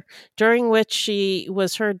Jennifer, during which she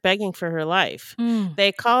was heard begging for her life.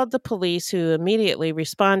 They called the police, who immediately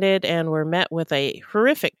responded and were met with a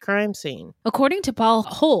horrific crime scene. According to Paul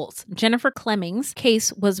Holes, Jennifer Clemmings'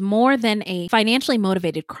 case was more than a financially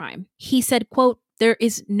motivated crime. He said, quote, "There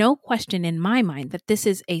is no question in my mind that this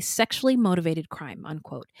is a sexually motivated crime,"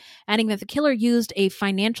 unquote, adding that the killer used a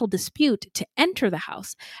financial dispute to enter the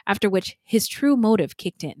house, after which his true motive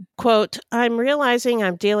kicked in. Quote, "I'm realizing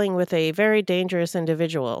I'm dealing with a very dangerous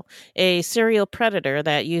individual, a serial predator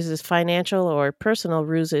that uses financial or personal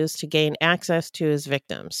ruses to gain access to his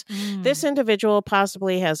victims. This individual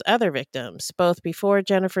possibly has other victims, both before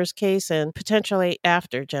Jennifer's case and potentially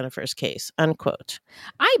after Jennifer's case," unquote.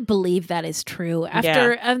 I believe that is true.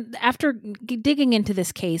 After digging into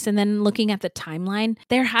this case and then looking at the timeline,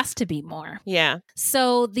 there has to be more. Yeah.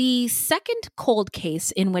 So the second cold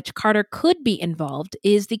case in which Carter could be involved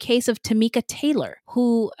is the case of Tamika Taylor,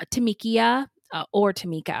 Tamika,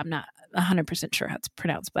 I'm not 100% sure how it's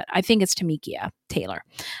pronounced, but I think it's Tamika Taylor,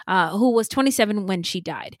 who was 27 when she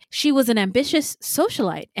died. She was an ambitious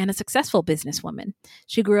socialite and a successful businesswoman.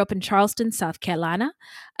 She grew up in Charleston, South Carolina,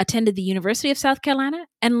 attended the University of South Carolina,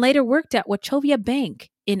 and later worked at Wachovia Bank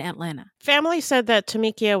in Atlanta. Family said that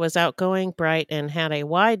Tamika was outgoing, bright, and had a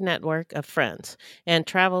wide network of friends and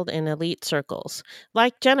traveled in elite circles.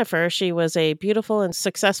 Like Jennifer, she was a beautiful and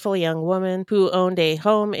successful young woman who owned a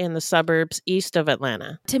home in the suburbs east of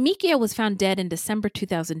Atlanta. Tamika was found dead in December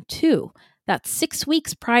 2002. That's 6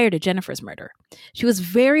 weeks prior to Jennifer's murder. She was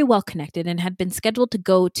very well connected and had been scheduled to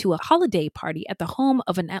go to a holiday party at the home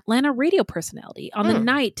of an Atlanta radio personality on the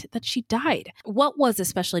night that she died. What was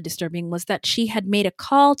especially disturbing was that she had made a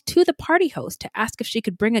call to the party host to ask if she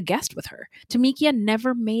could bring a guest with her. Tamika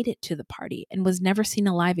never made it to the party and was never seen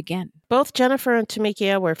alive again. Both Jennifer and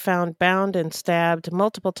Tamika were found bound and stabbed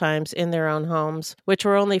multiple times in their own homes, which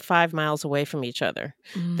were only 5 miles away from each other.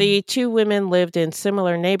 The two women lived in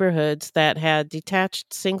similar neighborhoods that had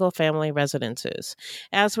detached single-family residences.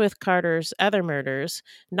 As with Carter's other murders,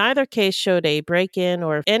 neither case showed a break-in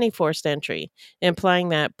or any forced entry, implying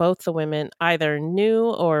that both the women either knew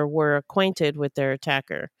or were acquainted with their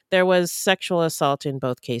attacker. There was sexual assault in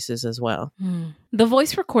both cases as well. The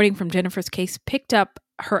voice recording from Jennifer's case picked up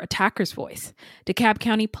her attacker's voice. DeKalb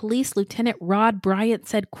County Police Lieutenant Rod Bryant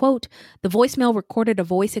said, quote, "The voicemail recorded a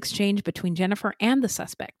voice exchange between Jennifer and the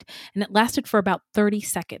suspect, and it lasted for about 30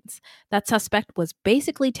 seconds. That suspect was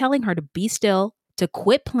basically telling her to be still, to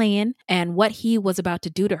quit playing, and what he was about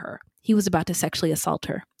to do to her. He was about to sexually assault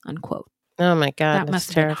her," unquote. Oh my God. That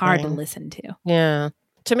must have been hard to listen to. Yeah.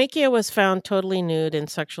 Tamika was found totally nude and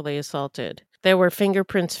sexually assaulted. There were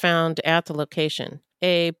fingerprints found at the location.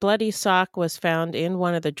 A bloody sock was found in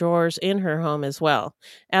one of the drawers in her home as well.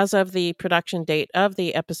 As of the production date of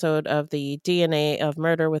the episode of the DNA of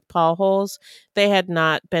Murder with Paul Holes, they had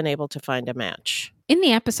not been able to find a match. In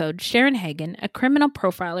the episode, Sharon Hagen, a criminal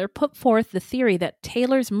profiler, put forth the theory that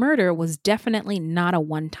Taylor's murder was definitely not a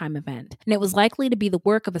one-time event, and it was likely to be the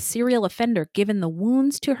work of a serial offender given the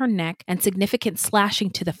wounds to her neck and significant slashing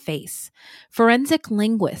to the face. Forensic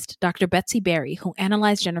linguist Dr. Betsy Berry, who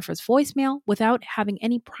analyzed Jennifer's voicemail without having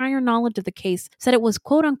any prior knowledge of the case, said it was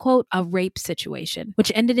quote-unquote a rape situation,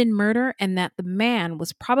 which ended in murder and that the man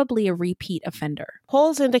was probably a repeat offender.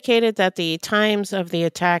 Holes indicated that the times of the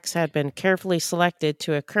attacks had been carefully selected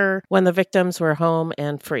to occur when the victims were home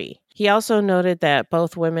and free. He also noted that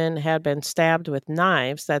both women had been stabbed with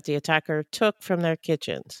knives that the attacker took from their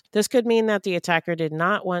kitchens. This could mean that the attacker did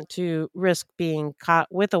not want to risk being caught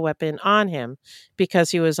with a weapon on him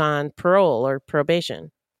because he was on parole or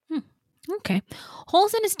probation. Okay.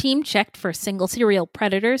 Holes and his team checked for single serial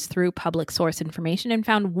predators through public source information and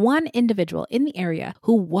found one individual in the area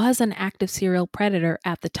who was an active serial predator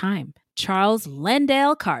at the time. Charles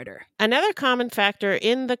Lendale Carter. Another common factor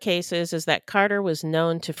in the cases is that Carter was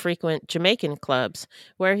known to frequent Jamaican clubs,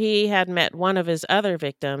 where he had met one of his other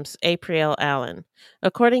victims, April Allen.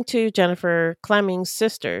 According to Jennifer Clemmings'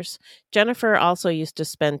 sisters, Jennifer also used to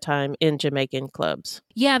spend time in Jamaican clubs.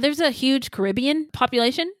 Yeah, there's a huge Caribbean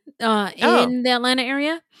population in the Atlanta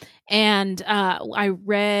area. And I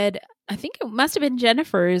read, I think it must have been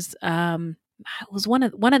Jennifer's it was one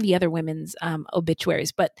of the other women's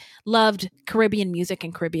obituaries, but loved Caribbean music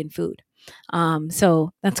and Caribbean food.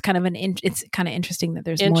 So that's kind of it's kind of interesting that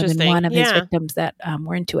there's more than one of his victims that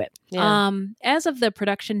were into it. Yeah. As of the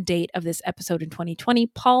production date of this episode in 2020,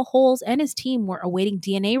 Paul Holes and his team were awaiting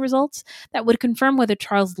DNA results that would confirm whether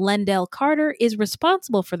Charles Lendale Carter is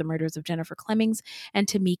responsible for the murders of Jennifer Clemmings and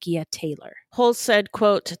Tamikia Taylor. Holes said,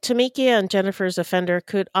 quote, Tamikia and Jennifer's offender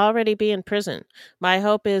could already be in prison. My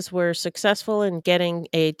hope is we're successful in getting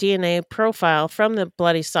a DNA profile from the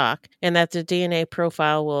bloody sock and that the DNA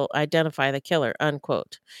profile will identify the killer,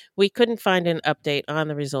 unquote. We couldn't find an update on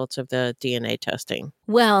the results of the DNA testing.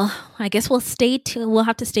 Well, I guess we'll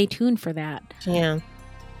have to stay tuned for that. Yeah.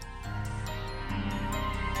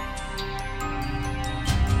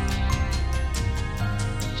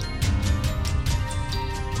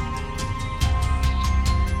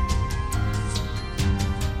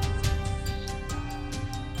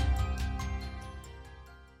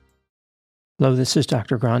 Hello, this is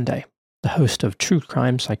Dr. Grande, the host of True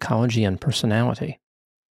Crime, Psychology, and Personality.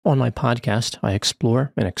 On my podcast, I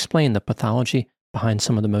explore and explain the pathology behind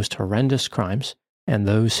some of the most horrendous crimes and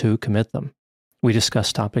those who commit them. We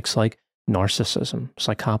discuss topics like narcissism,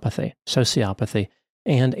 psychopathy, sociopathy,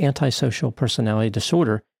 and antisocial personality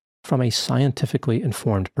disorder from a scientifically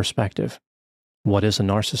informed perspective. What is a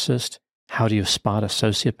narcissist? How do you spot a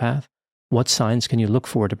sociopath? What signs can you look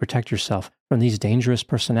for to protect yourself from these dangerous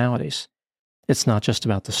personalities? It's not just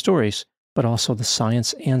about the stories, but also the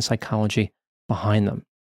science and psychology behind them.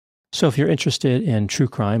 So if you're interested in true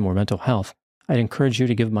crime or mental health, I'd encourage you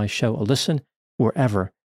to give my show a listen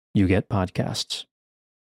wherever you get podcasts.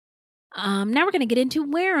 Now we're going to get into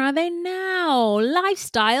Where Are They Now?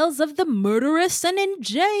 Lifestyles of the Murderous and in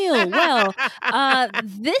Jail. Well,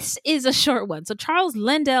 this is a short one. So Charles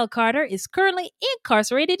Lendale Carter is currently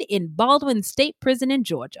incarcerated in Baldwin State Prison in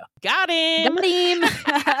Georgia. Got him! Hey,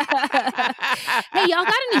 y'all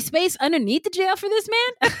got any space underneath the jail for this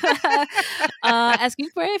man? Asking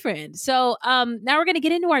for a friend. So now we're going to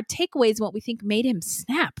get into our takeaways and what we think made him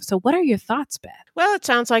snap. So what are your thoughts, Beth? Well, it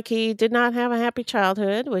sounds like he did not have a happy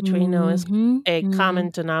childhood, which we know is a common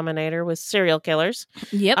denominator with serial killers.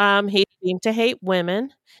 Yep. He seemed to hate women,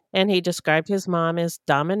 and he described his mom as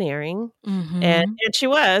domineering. And she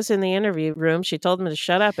was in the interview room. She told him to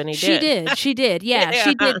shut up, and he did. She did. Yeah,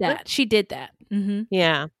 she did that. She did that.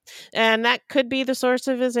 Yeah. And that could be the source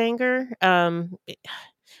of his anger.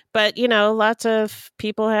 But, you know, lots of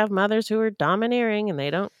people have mothers who are domineering and they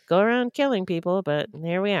don't go around killing people, but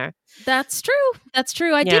here we are. That's true. That's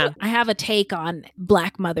true. I have a take on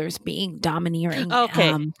Black mothers being domineering.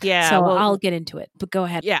 Okay. So I'll get into it, but go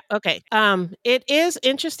ahead. Yeah. Okay. It is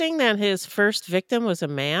interesting that his first victim was a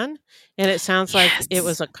man, and it sounds like it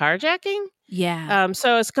was a carjacking. Yeah.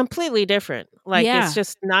 So it's completely different. Like it's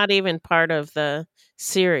just not even part of the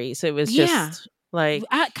series. It was just like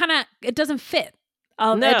it doesn't fit.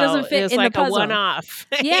 No, it doesn't fit it's in like the puzzle. a one-off.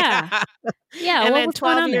 Yeah. And then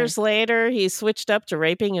 12 years later, he switched up to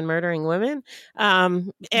raping and murdering women.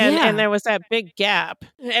 And there was that big gap.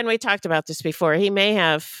 And we talked about this before. He may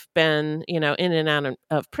have been, in and out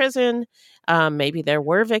of prison. Maybe there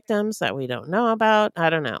were victims that we don't know about. I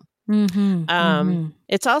don't know.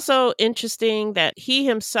 It's also interesting that he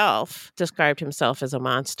himself described himself as a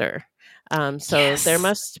monster. So there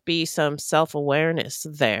must be some self-awareness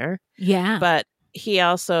there. Yeah. But he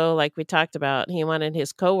also, like we talked about, he wanted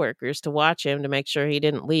his coworkers to watch him to make sure he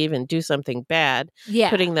didn't leave and do something bad. Yeah.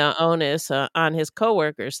 Putting the onus on his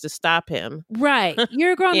coworkers to stop him. Right.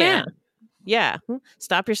 You're a grown man. Yeah.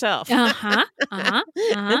 Stop yourself. Stop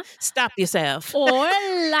yourself. Or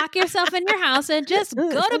lock yourself in your house and just go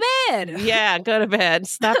to bed. Yeah, go to bed.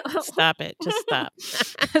 Stop it. Just stop.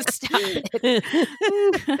 Stop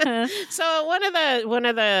it. So one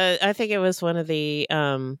of the I think it was one of the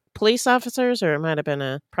police officers, or it might have been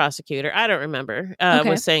a prosecutor, I don't remember,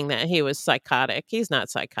 was saying that he was psychotic. He's not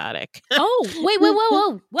psychotic. Oh, wait,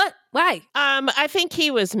 whoa. What? Why? I think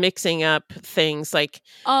he was mixing up things. Like,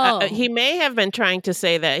 he may have been trying to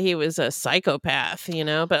say that he was a psychopath,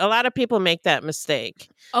 but a lot of people make that mistake.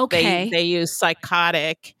 Okay. They use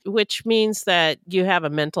psychotic, which means that you have a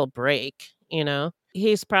mental break,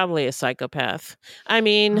 He's probably a psychopath. I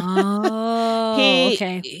mean,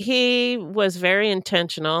 he was very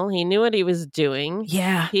intentional. He knew what he was doing.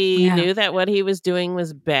 Yeah. He knew that what he was doing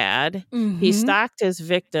was bad. Mm-hmm. He stalked his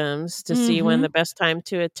victims to see when the best time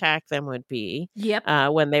to attack them would be.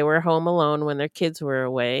 Yep. When they were home alone, when their kids were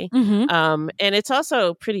away. Mm-hmm. And it's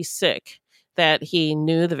also pretty sick that he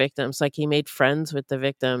knew the victims, like he made friends with the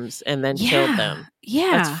victims and then killed them.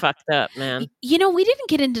 Yeah. That's fucked up, man. We didn't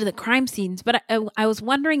get into the crime scenes, but I was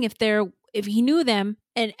wondering if he knew them,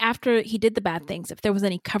 and after he did the bad things, if there was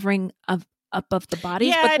any covering up of the bodies.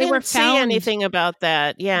 Yeah, but I didn't see anything about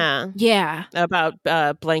that. Yeah. About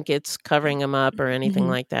blankets covering them up or anything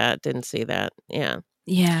like that. Didn't see that. Yeah.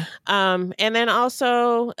 Yeah. And then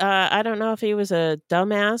also, I don't know if he was a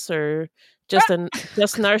dumbass or just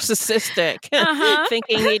narcissistic,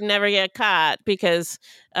 thinking he'd never get caught because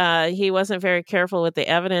he wasn't very careful with the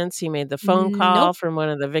evidence. He made the phone call from one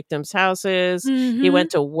of the victims' houses. He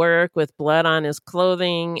went to work with blood on his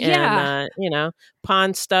clothing and,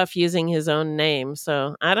 pawned stuff using his own name.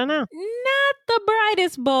 So I don't know. Not the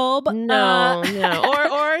brightest bulb. No.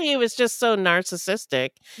 Or he was just so narcissistic.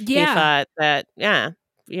 Yeah. He thought that,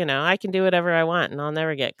 I can do whatever I want and I'll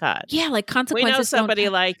never get caught. Yeah, like consequences. We know somebody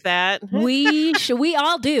like that. We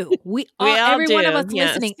all do. Every one of us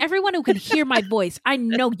listening, everyone who can hear my voice, I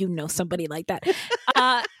know you know somebody like that.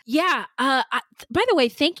 By the way,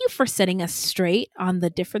 thank you for setting us straight on the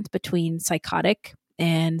difference between psychotic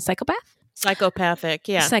and psychopath. Psychopathic,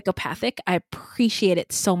 yeah. Psychopathic. I appreciate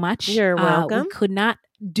it so much. You're welcome. We could not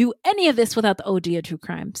do any of this without the OG of true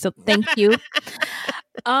crime. So thank you.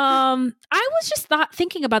 I was just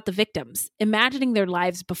thinking about the victims, imagining their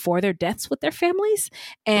lives before their deaths with their families,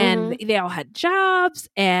 and they all had jobs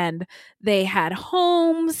and they had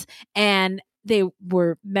homes and they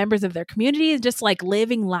were members of their communities, just like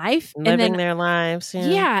living life. Their lives.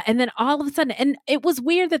 Yeah. And then all of a sudden, and it was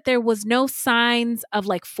weird that there was no signs of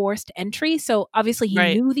like forced entry. So obviously he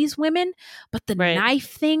knew these women, but the knife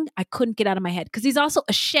thing, I couldn't get out of my head because he's also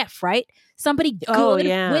a chef, right? Somebody good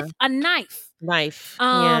with a knife.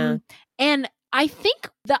 And I think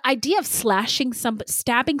the idea of stabbing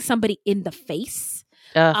somebody in the face,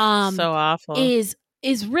 so awful,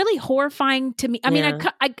 is really horrifying to me. I mean,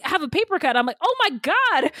 I have a paper cut. I'm like, oh my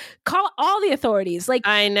God, call all the authorities. Like,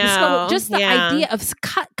 I know. So just the idea of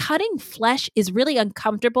cutting flesh is really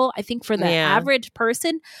uncomfortable, I think, for the average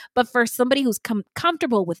person. But for somebody who's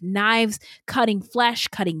comfortable with knives, cutting flesh,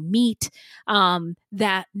 cutting meat,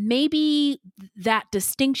 that maybe that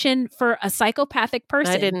distinction for a psychopathic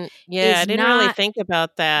person. I didn't really think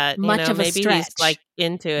about that. Much of a stretch. Maybe he's like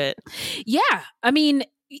into it. Yeah. I mean,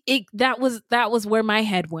 that was where my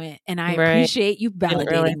head went, and I appreciate you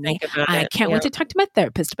validating me. I can't wait to talk to my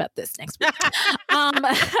therapist about this next week.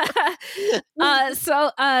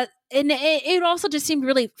 And it also just seemed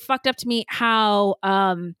really fucked up to me how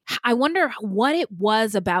I wonder what it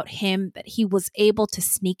was about him that he was able to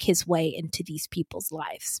sneak his way into these people's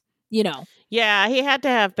lives. Yeah, he had to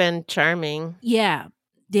have been charming. Yeah,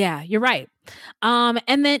 you're right.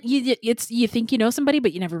 And then you think you know somebody,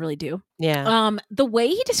 but you never really do. Yeah. The way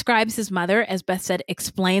he describes his mother, as Beth said,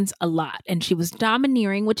 explains a lot. And she was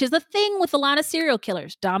domineering, which is the thing with a lot of serial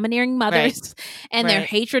killers, domineering mothers and their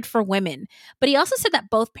hatred for women. But he also said that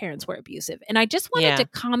both parents were abusive. And I just wanted to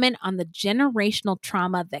comment on the generational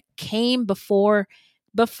trauma that came before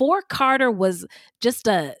Carter was just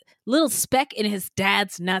a little speck in his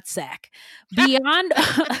dad's nutsack. Beyond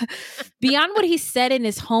what he said in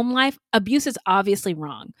his home life, abuse is obviously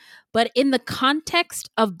wrong. But in the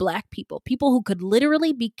context of Black people who could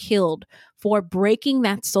literally be killed for breaking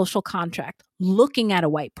that social contract, looking at a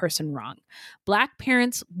white person wrong, Black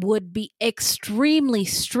parents would be extremely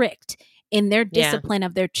strict in their discipline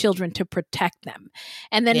of their children to protect them.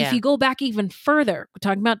 And then if you go back even further, we're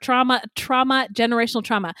talking about trauma, generational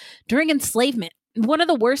trauma, during enslavement, one of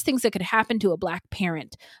the worst things that could happen to a Black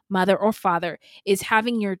parent, mother or father, is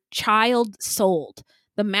having your child sold.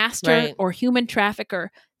 The master or human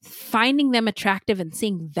trafficker finding them attractive and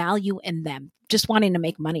seeing value in them, just wanting to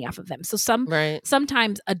make money off of them. So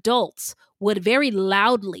sometimes adults would very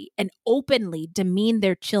loudly and openly demean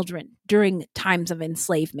their children during times of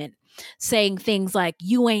enslavement, saying things like,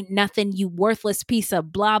 you ain't nothing, you worthless piece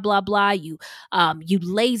of blah, blah, blah, you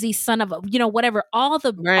lazy son of a, whatever, all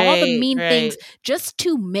the mean things, just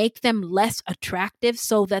to make them less attractive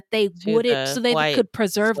so that they could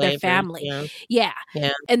preserve their family. Yeah.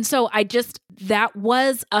 And so that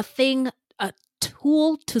was a thing, a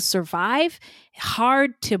tool to survive,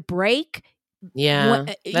 hard to break. Yeah.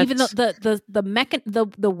 Even though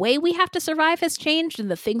the way we have to survive has changed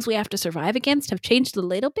and the things we have to survive against have changed a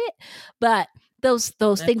little bit, but those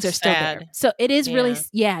things are still there. So it is really,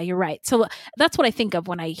 you're right. So that's what I think of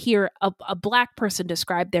when I hear a Black person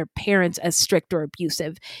describe their parents as strict or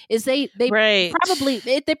abusive, is they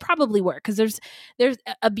probably were, because there's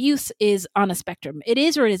abuse is on a spectrum. It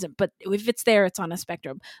is or it isn't, but if it's there, it's on a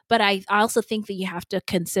spectrum. But I also think that you have to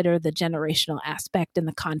consider the generational aspect in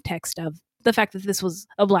the context of the fact that this was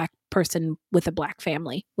a Black person with a Black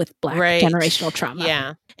family with Black generational trauma.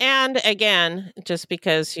 Yeah. And again, just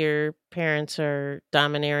because your parents are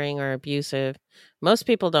domineering or abusive, most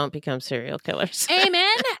people don't become serial killers.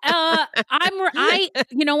 Amen.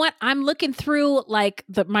 You know what? I'm looking through like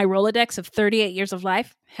my Rolodex of 38 years of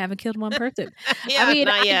life. Haven't killed one person.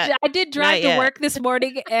 I did drive to work this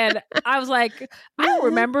morning, and I was like, I don't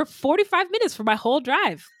remember 45 minutes for my whole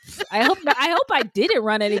drive. I hope I didn't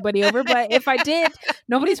run anybody over, but if I did,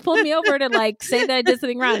 nobody's pulled me over to like say that I did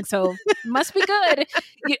something wrong. So must be good.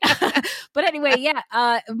 But anyway,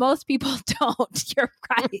 most people don't. You're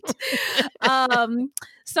right.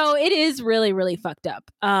 So it is really, really fucked up.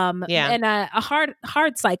 And a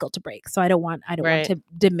hard cycle to break. So I don't want to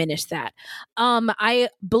diminish that. I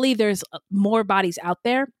believe there's more bodies out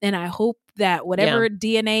there, and I hope that whatever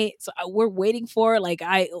DNA we're waiting for, like,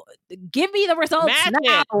 give me the results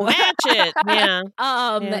now. Match it. Yeah.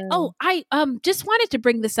 Oh, I just wanted to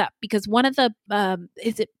bring this up because one of the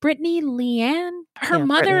is it Brittany Leanne? Her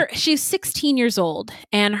mother, she's 16 years old,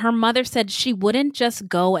 and her mother said she wouldn't just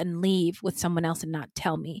go and leave with someone else and not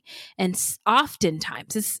tell me. And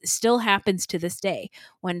oftentimes, this still happens to this day,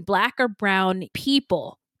 when Black or brown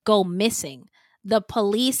people go missing, the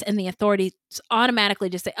police and the authorities automatically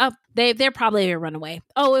just say, "Oh, they're probably a runaway.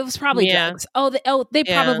 Oh, it was probably drugs. They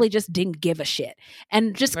probably just didn't give a shit,"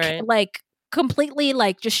 and just completely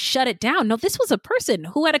just shut it down. No, this was a person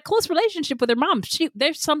who had a close relationship with her mom.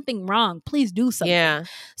 There's something wrong. Please do something. Yeah.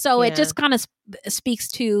 So it just kind of speaks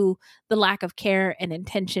to the lack of care and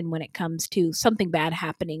intention when it comes to something bad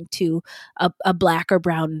happening to a Black or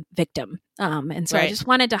brown victim. And so I just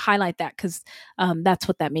wanted to highlight that because that's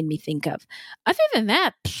what that made me think of. Other than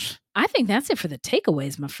that, I think that's it for the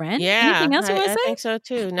takeaways, my friend. Yeah. Anything else you want to say? I think so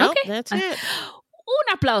too. Nope, that's it.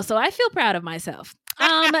 Un applauso. I feel proud of myself.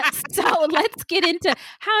 So let's get into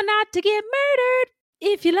how not to get murdered.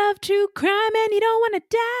 If you love true crime and you don't want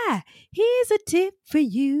to die, here's a tip for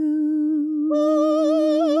you.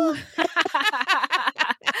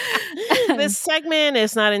 This segment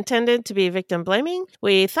is not intended to be victim blaming.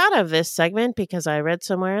 We thought of this segment because I read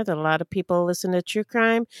somewhere that a lot of people listen to true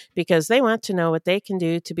crime because they want to know what they can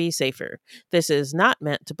do to be safer. This is not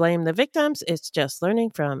meant to blame the victims. It's just learning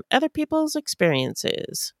from other people's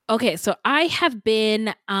experiences. Okay, so I have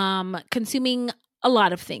been consuming a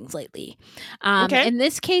lot of things lately. And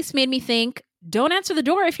this case made me think, don't answer the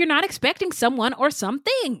door if you're not expecting someone or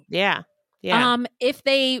something. Yeah. Yeah. If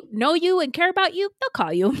they know you and care about you, they'll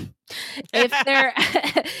call you. If they're,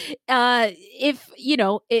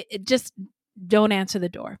 just don't answer the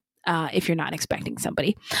door if you're not expecting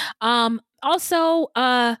somebody. Also,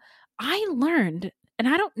 I learned, and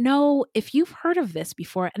I don't know if you've heard of this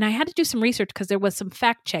before, and I had to do some research because there was some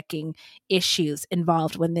fact-checking issues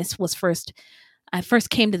involved when this was I first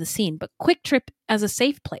came to the scene, but Quick Trip as a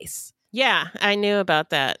safe place. Yeah, I knew about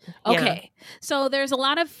that. Okay. Yeah. So there's a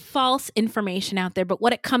lot of false information out there, but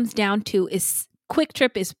what it comes down to is Quick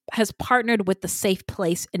Trip has partnered with the Safe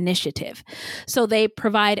Place Initiative. So they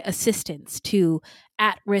provide assistance to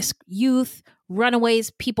at-risk youth,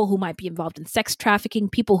 runaways, people who might be involved in sex trafficking,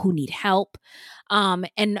 people who need help.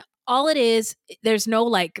 And all it is, there's no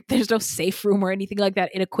safe room or anything like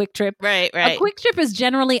that in a Quick Trip. Right. A Quick Trip is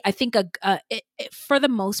generally, I think, for the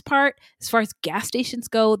most part, as far as gas stations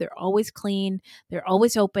go, they're always clean, they're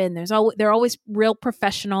always open, they're always real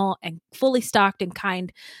professional and fully stocked and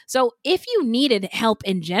kind. So if you needed help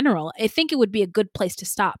in general, I think it would be a good place to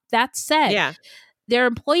stop. That said, their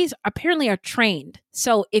employees apparently are trained.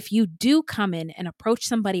 So if you do come in and approach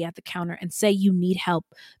somebody at the counter and say you need help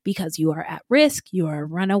because you are at risk, you are a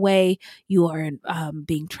runaway, you are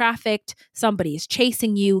being trafficked, somebody is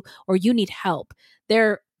chasing you, or you need help,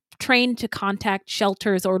 they're trained to contact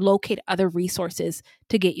shelters or locate other resources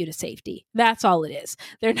to get you to safety. That's all it is.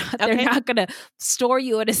 They're not going to store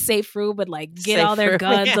you in a safe room and like get Safe all their room,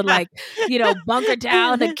 guns yeah. and like, bunker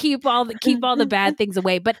down and keep all the bad things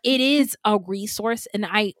away. But it is a resource, and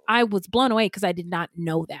I was blown away because I did not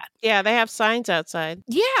know that. Yeah, they have signs outside.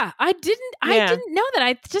 Yeah, I didn't know that.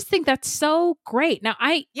 I just think that's so great. Now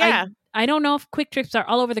I don't know if Quick Trips are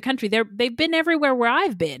all over the country. They've been everywhere where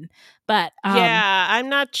I've been, but yeah, I'm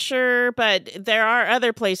not sure, but there are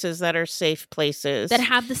other places that are safe places that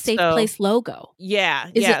have the Safe Place logo. Yeah,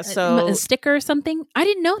 Is yeah. it So a sticker or something? I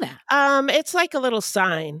didn't know that. It's like a little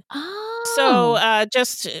sign. Oh. So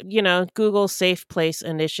just Google Safe Place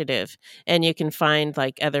Initiative, and you can find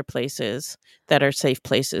like other places that are safe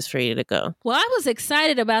places for you to go. Well, I was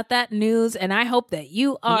excited about that news, and I hope that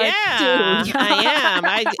you are too. I am.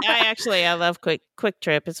 I love Quick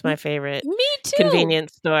Trip. It's my favorite. Me too.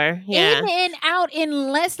 Convenience store. Yeah. In and out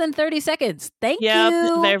in less than 30 seconds. Thank Yep,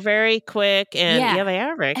 you. they're very quick, and they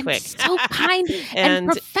are very and quick. so kind and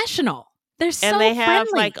professional. They're so and they have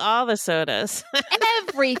friendly. like all the sodas.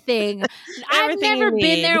 Everything. I've Everything never you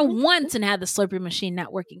been need. there once and had the Slurpee machine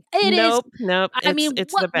not working. Nope. I mean,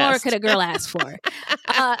 it's what the more best. could a girl ask for?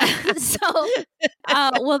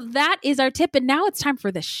 Well, that is our tip. And now it's time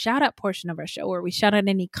for the shout out portion of our show where we shout out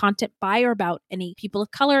any content by or about any people of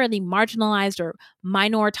color, any marginalized or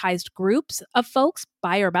minoritized groups of folks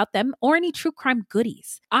by or about them, or any true crime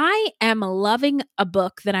goodies. I am loving a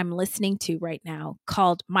book that I'm listening to right now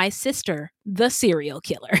called My Sister, the Serial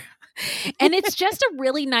Killer. And it's just a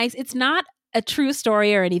really nice, it's not a true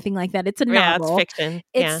story or anything like that. It's a novel. It's fiction.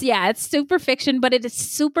 It's super fiction, but it is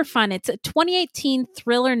super fun. It's a 2018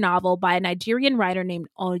 thriller novel by a Nigerian writer named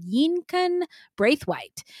Oyinkan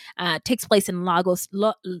Braithwaite. Takes place in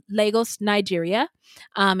Lagos, Nigeria.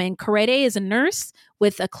 And Korede is a nurse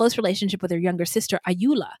with a close relationship with her younger sister,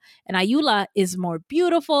 Ayula. And Ayula is more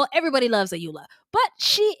beautiful. Everybody loves Ayula. But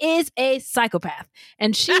she is a psychopath.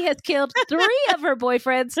 And she has killed 3 of her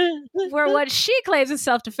boyfriends for what she claims is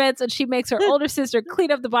self-defense. And she makes her older sister clean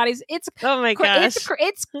up the bodies. It's oh my gosh.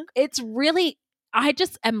 It's really, I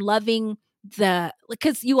just am loving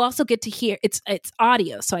because you also get to hear it's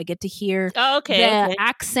audio, so I get to hear the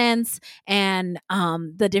accents and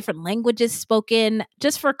the different languages spoken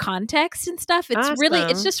just for context and stuff. It's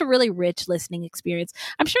it's just a really rich listening experience.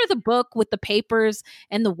 I'm sure the book with the papers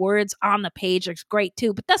and the words on the page is great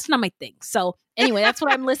too, but that's not my thing. So anyway, that's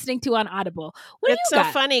what I'm listening to on Audible. It's so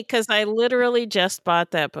funny because I literally just bought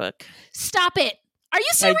that book. Stop it! Are you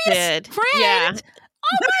serious, I did. friend? Yeah.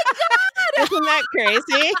 Oh my God! Isn't that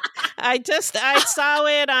crazy? I saw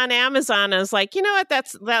it on Amazon. I was like, you know what?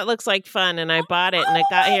 That looks like fun, and I bought it, and it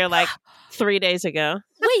got here like 3 days ago.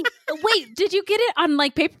 Wait, did you get it on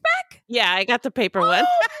like paperback? Yeah, I got the paper one.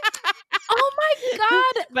 Oh my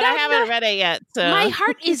God! But I haven't read it yet. So my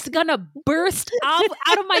heart is gonna burst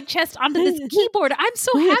out of my chest onto this keyboard. I'm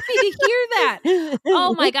so happy to hear that.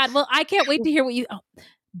 Oh my God! Well, I can't wait to hear what you.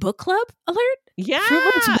 Book club alert? Yeah.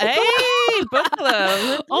 Hey, book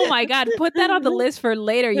club. Oh my God. Put that on the list for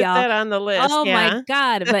later, y'all. Put that on the list. Oh my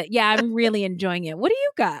God. But yeah, I'm really enjoying it. What do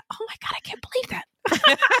you got? Oh my God. I can't believe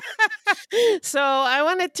that. So I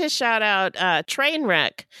wanted to shout out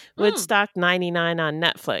Trainwreck, Woodstock 99 on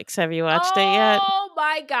Netflix. Have you watched it yet? Oh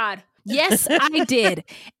my God. Yes, I did.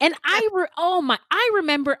 And I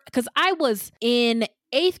remember because I was in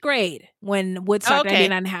 8th grade when Woodstock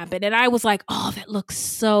 99 happened, and I was like, "Oh, that looks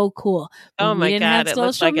so cool." But oh my we didn't God, have it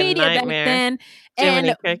social like media a back then.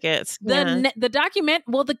 Jiminy Crickets. The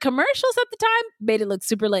commercials at the time made it look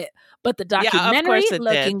super lit, but the documentary,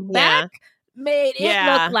 looking back, made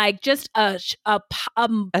it look like just a shit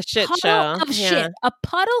show of shit, a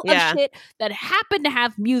puddle of shit that happened to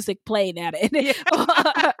have music playing at it.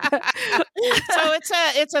 So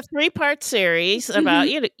it's a 3-part series about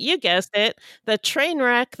you guessed it, the train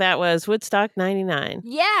wreck that was Woodstock 99.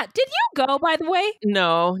 Yeah, did you go, by the way?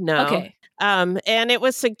 No. Okay. And it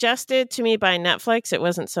was suggested to me by Netflix. It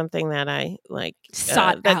wasn't something that I like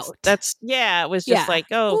sought out. It was just like,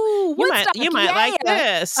 oh, you might like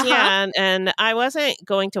this. Yeah. And I wasn't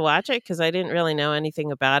going to watch it because I didn't really know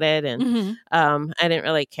anything about it. And I didn't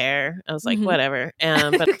really care. I was like, whatever.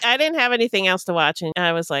 But I didn't have anything else to watch. And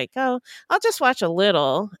I was like, oh, I'll just watch a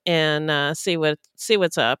little and see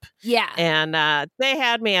what's up. Yeah. And they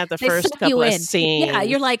had me at the first couple of scenes. Yeah.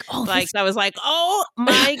 You're like, oh, I was like, oh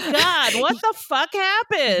my God, what the fuck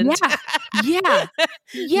happened? Yeah.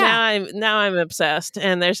 Now I'm obsessed.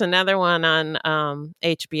 And there's another one on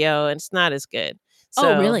HBO, and it's not as good.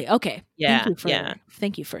 So, really? Okay. Yeah.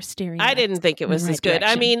 Thank you for steering. I didn't think it was as good.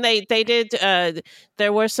 Direction. I mean, they did.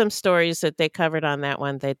 There were some stories that they covered on that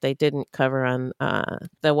one that they didn't cover on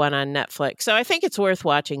the one on Netflix. So I think it's worth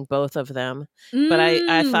watching both of them. But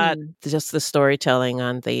I thought just the storytelling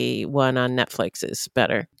on the one on Netflix is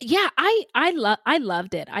better. Yeah, I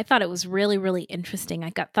loved it. I thought it was really, really interesting.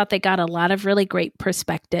 Thought they got a lot of really great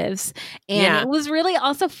perspectives, and it was really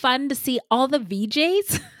also fun to see all the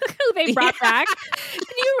VJs who they brought back.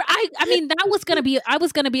 I mean, that was gonna be. I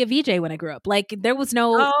was gonna be a VJ when I grew up. Like there was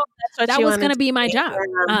no. That was gonna be my job.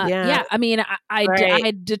 I mean,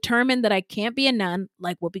 I determined that I can't be a nun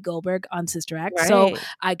like Whoopi Goldberg on Sister Act. Right. So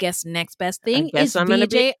I guess next best thing is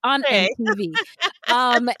VJ on MTV.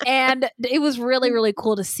 And it was really, really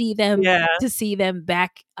cool to see them. To see them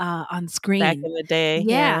back on screen back in the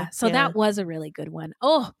day. So that was a really good one.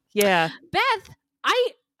 Oh yeah, Beth,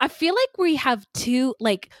 I feel like we have two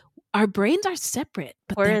our brains are separate,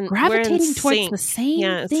 but they're gravitating towards the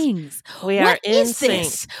same things. We are in sync.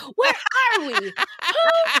 This? Where are we?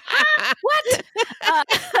 What?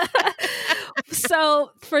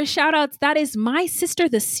 So for shout outs, that is My Sister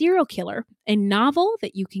the Serial Killer, a novel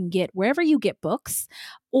that you can get wherever you get books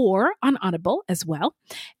or on Audible as well.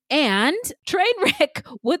 And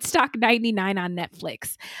Trainwreck Woodstock 99 on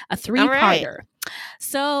Netflix, a 3-parter.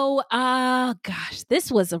 So, gosh,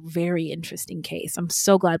 this was a very interesting case. I'm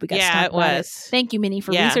so glad we got to talk about it. Thank you, Minnie,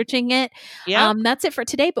 for researching it. That's it for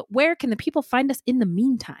today, but where can the people find us in the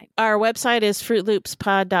meantime? Our website is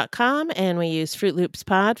fruitloopspod.com, and we use Fruit Loops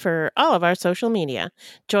Pod for all of our social media.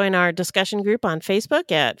 Join our discussion group on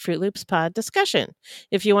Facebook at Fruit Loops Pod Discussion.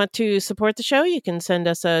 If you want to support the show, you can send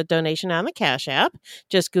us a donation on the Cash App.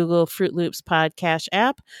 Just Google Fruit Loops Pod Cash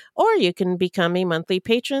App, or you can become a monthly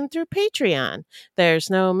patron through Patreon. There's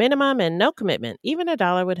no minimum and no commitment. Even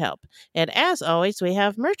 $1 would help. And as always, we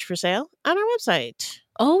have merch for sale on our website.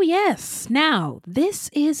 Oh, yes. Now, this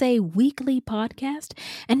is a weekly podcast,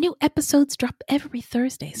 and new episodes drop every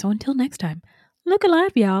Thursday. So until next time, look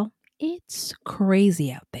alive, y'all. It's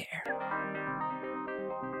crazy out there.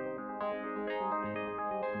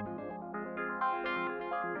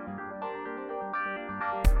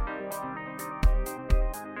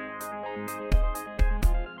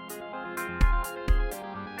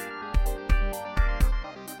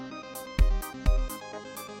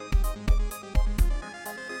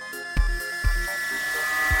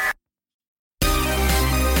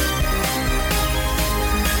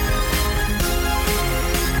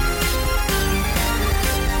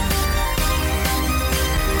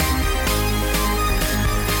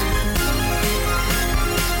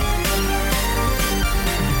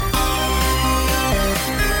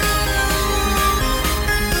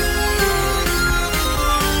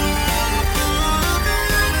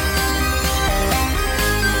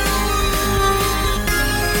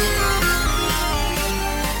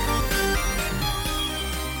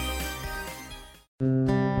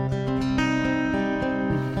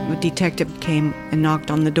 Detective came and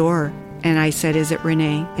knocked on the door, and I said, "Is it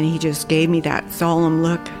Renee?" And he just gave me that solemn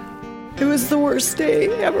look. It was the worst day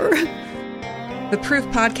ever. The Proof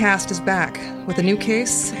podcast is back with a new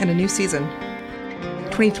case and a new season.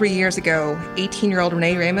 23 years ago, 18-year-old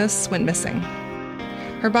Renee Ramos went missing.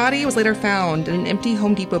 Her body was later found in an empty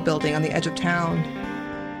Home Depot building on the edge of town.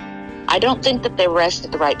 I don't think that they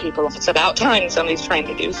arrested the right people. It's about time somebody's trying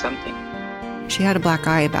to do something. She had a black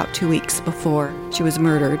eye about 2 weeks before she was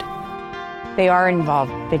murdered. They are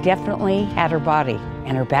involved. They definitely had her body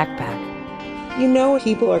and her backpack. You know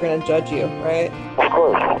people are going to judge you, right? Of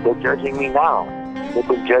course. They're judging me now. They've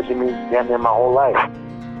been judging me damn near my whole life.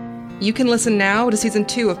 You can listen now to Season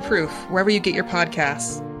 2 of Proof, wherever you get your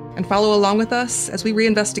podcasts, and follow along with us as we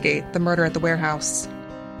reinvestigate the murder at the warehouse.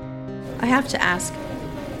 I have to ask,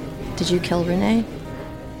 did you kill Renee?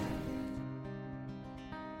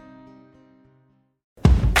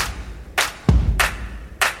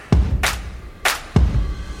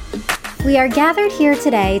 We are gathered here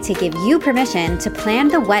today to give you permission to plan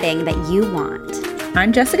the wedding that you want.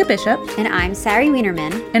 I'm Jessica Bishop. And I'm Sari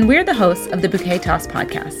Wienerman. And we're the hosts of the Bouquet Toss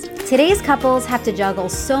podcast. Today's couples have to juggle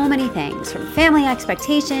so many things, from family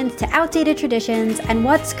expectations to outdated traditions and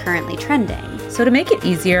what's currently trending. So to make it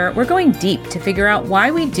easier, we're going deep to figure out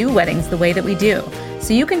why we do weddings the way that we do,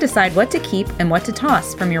 so you can decide what to keep and what to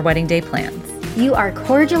toss from your wedding day plans. You are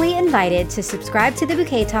cordially invited to subscribe to the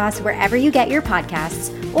Bouquet Toss wherever you get your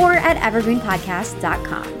podcasts or at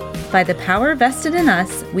evergreenpodcast.com. By the power vested in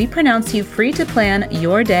us, we pronounce you free to plan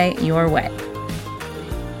your day your way.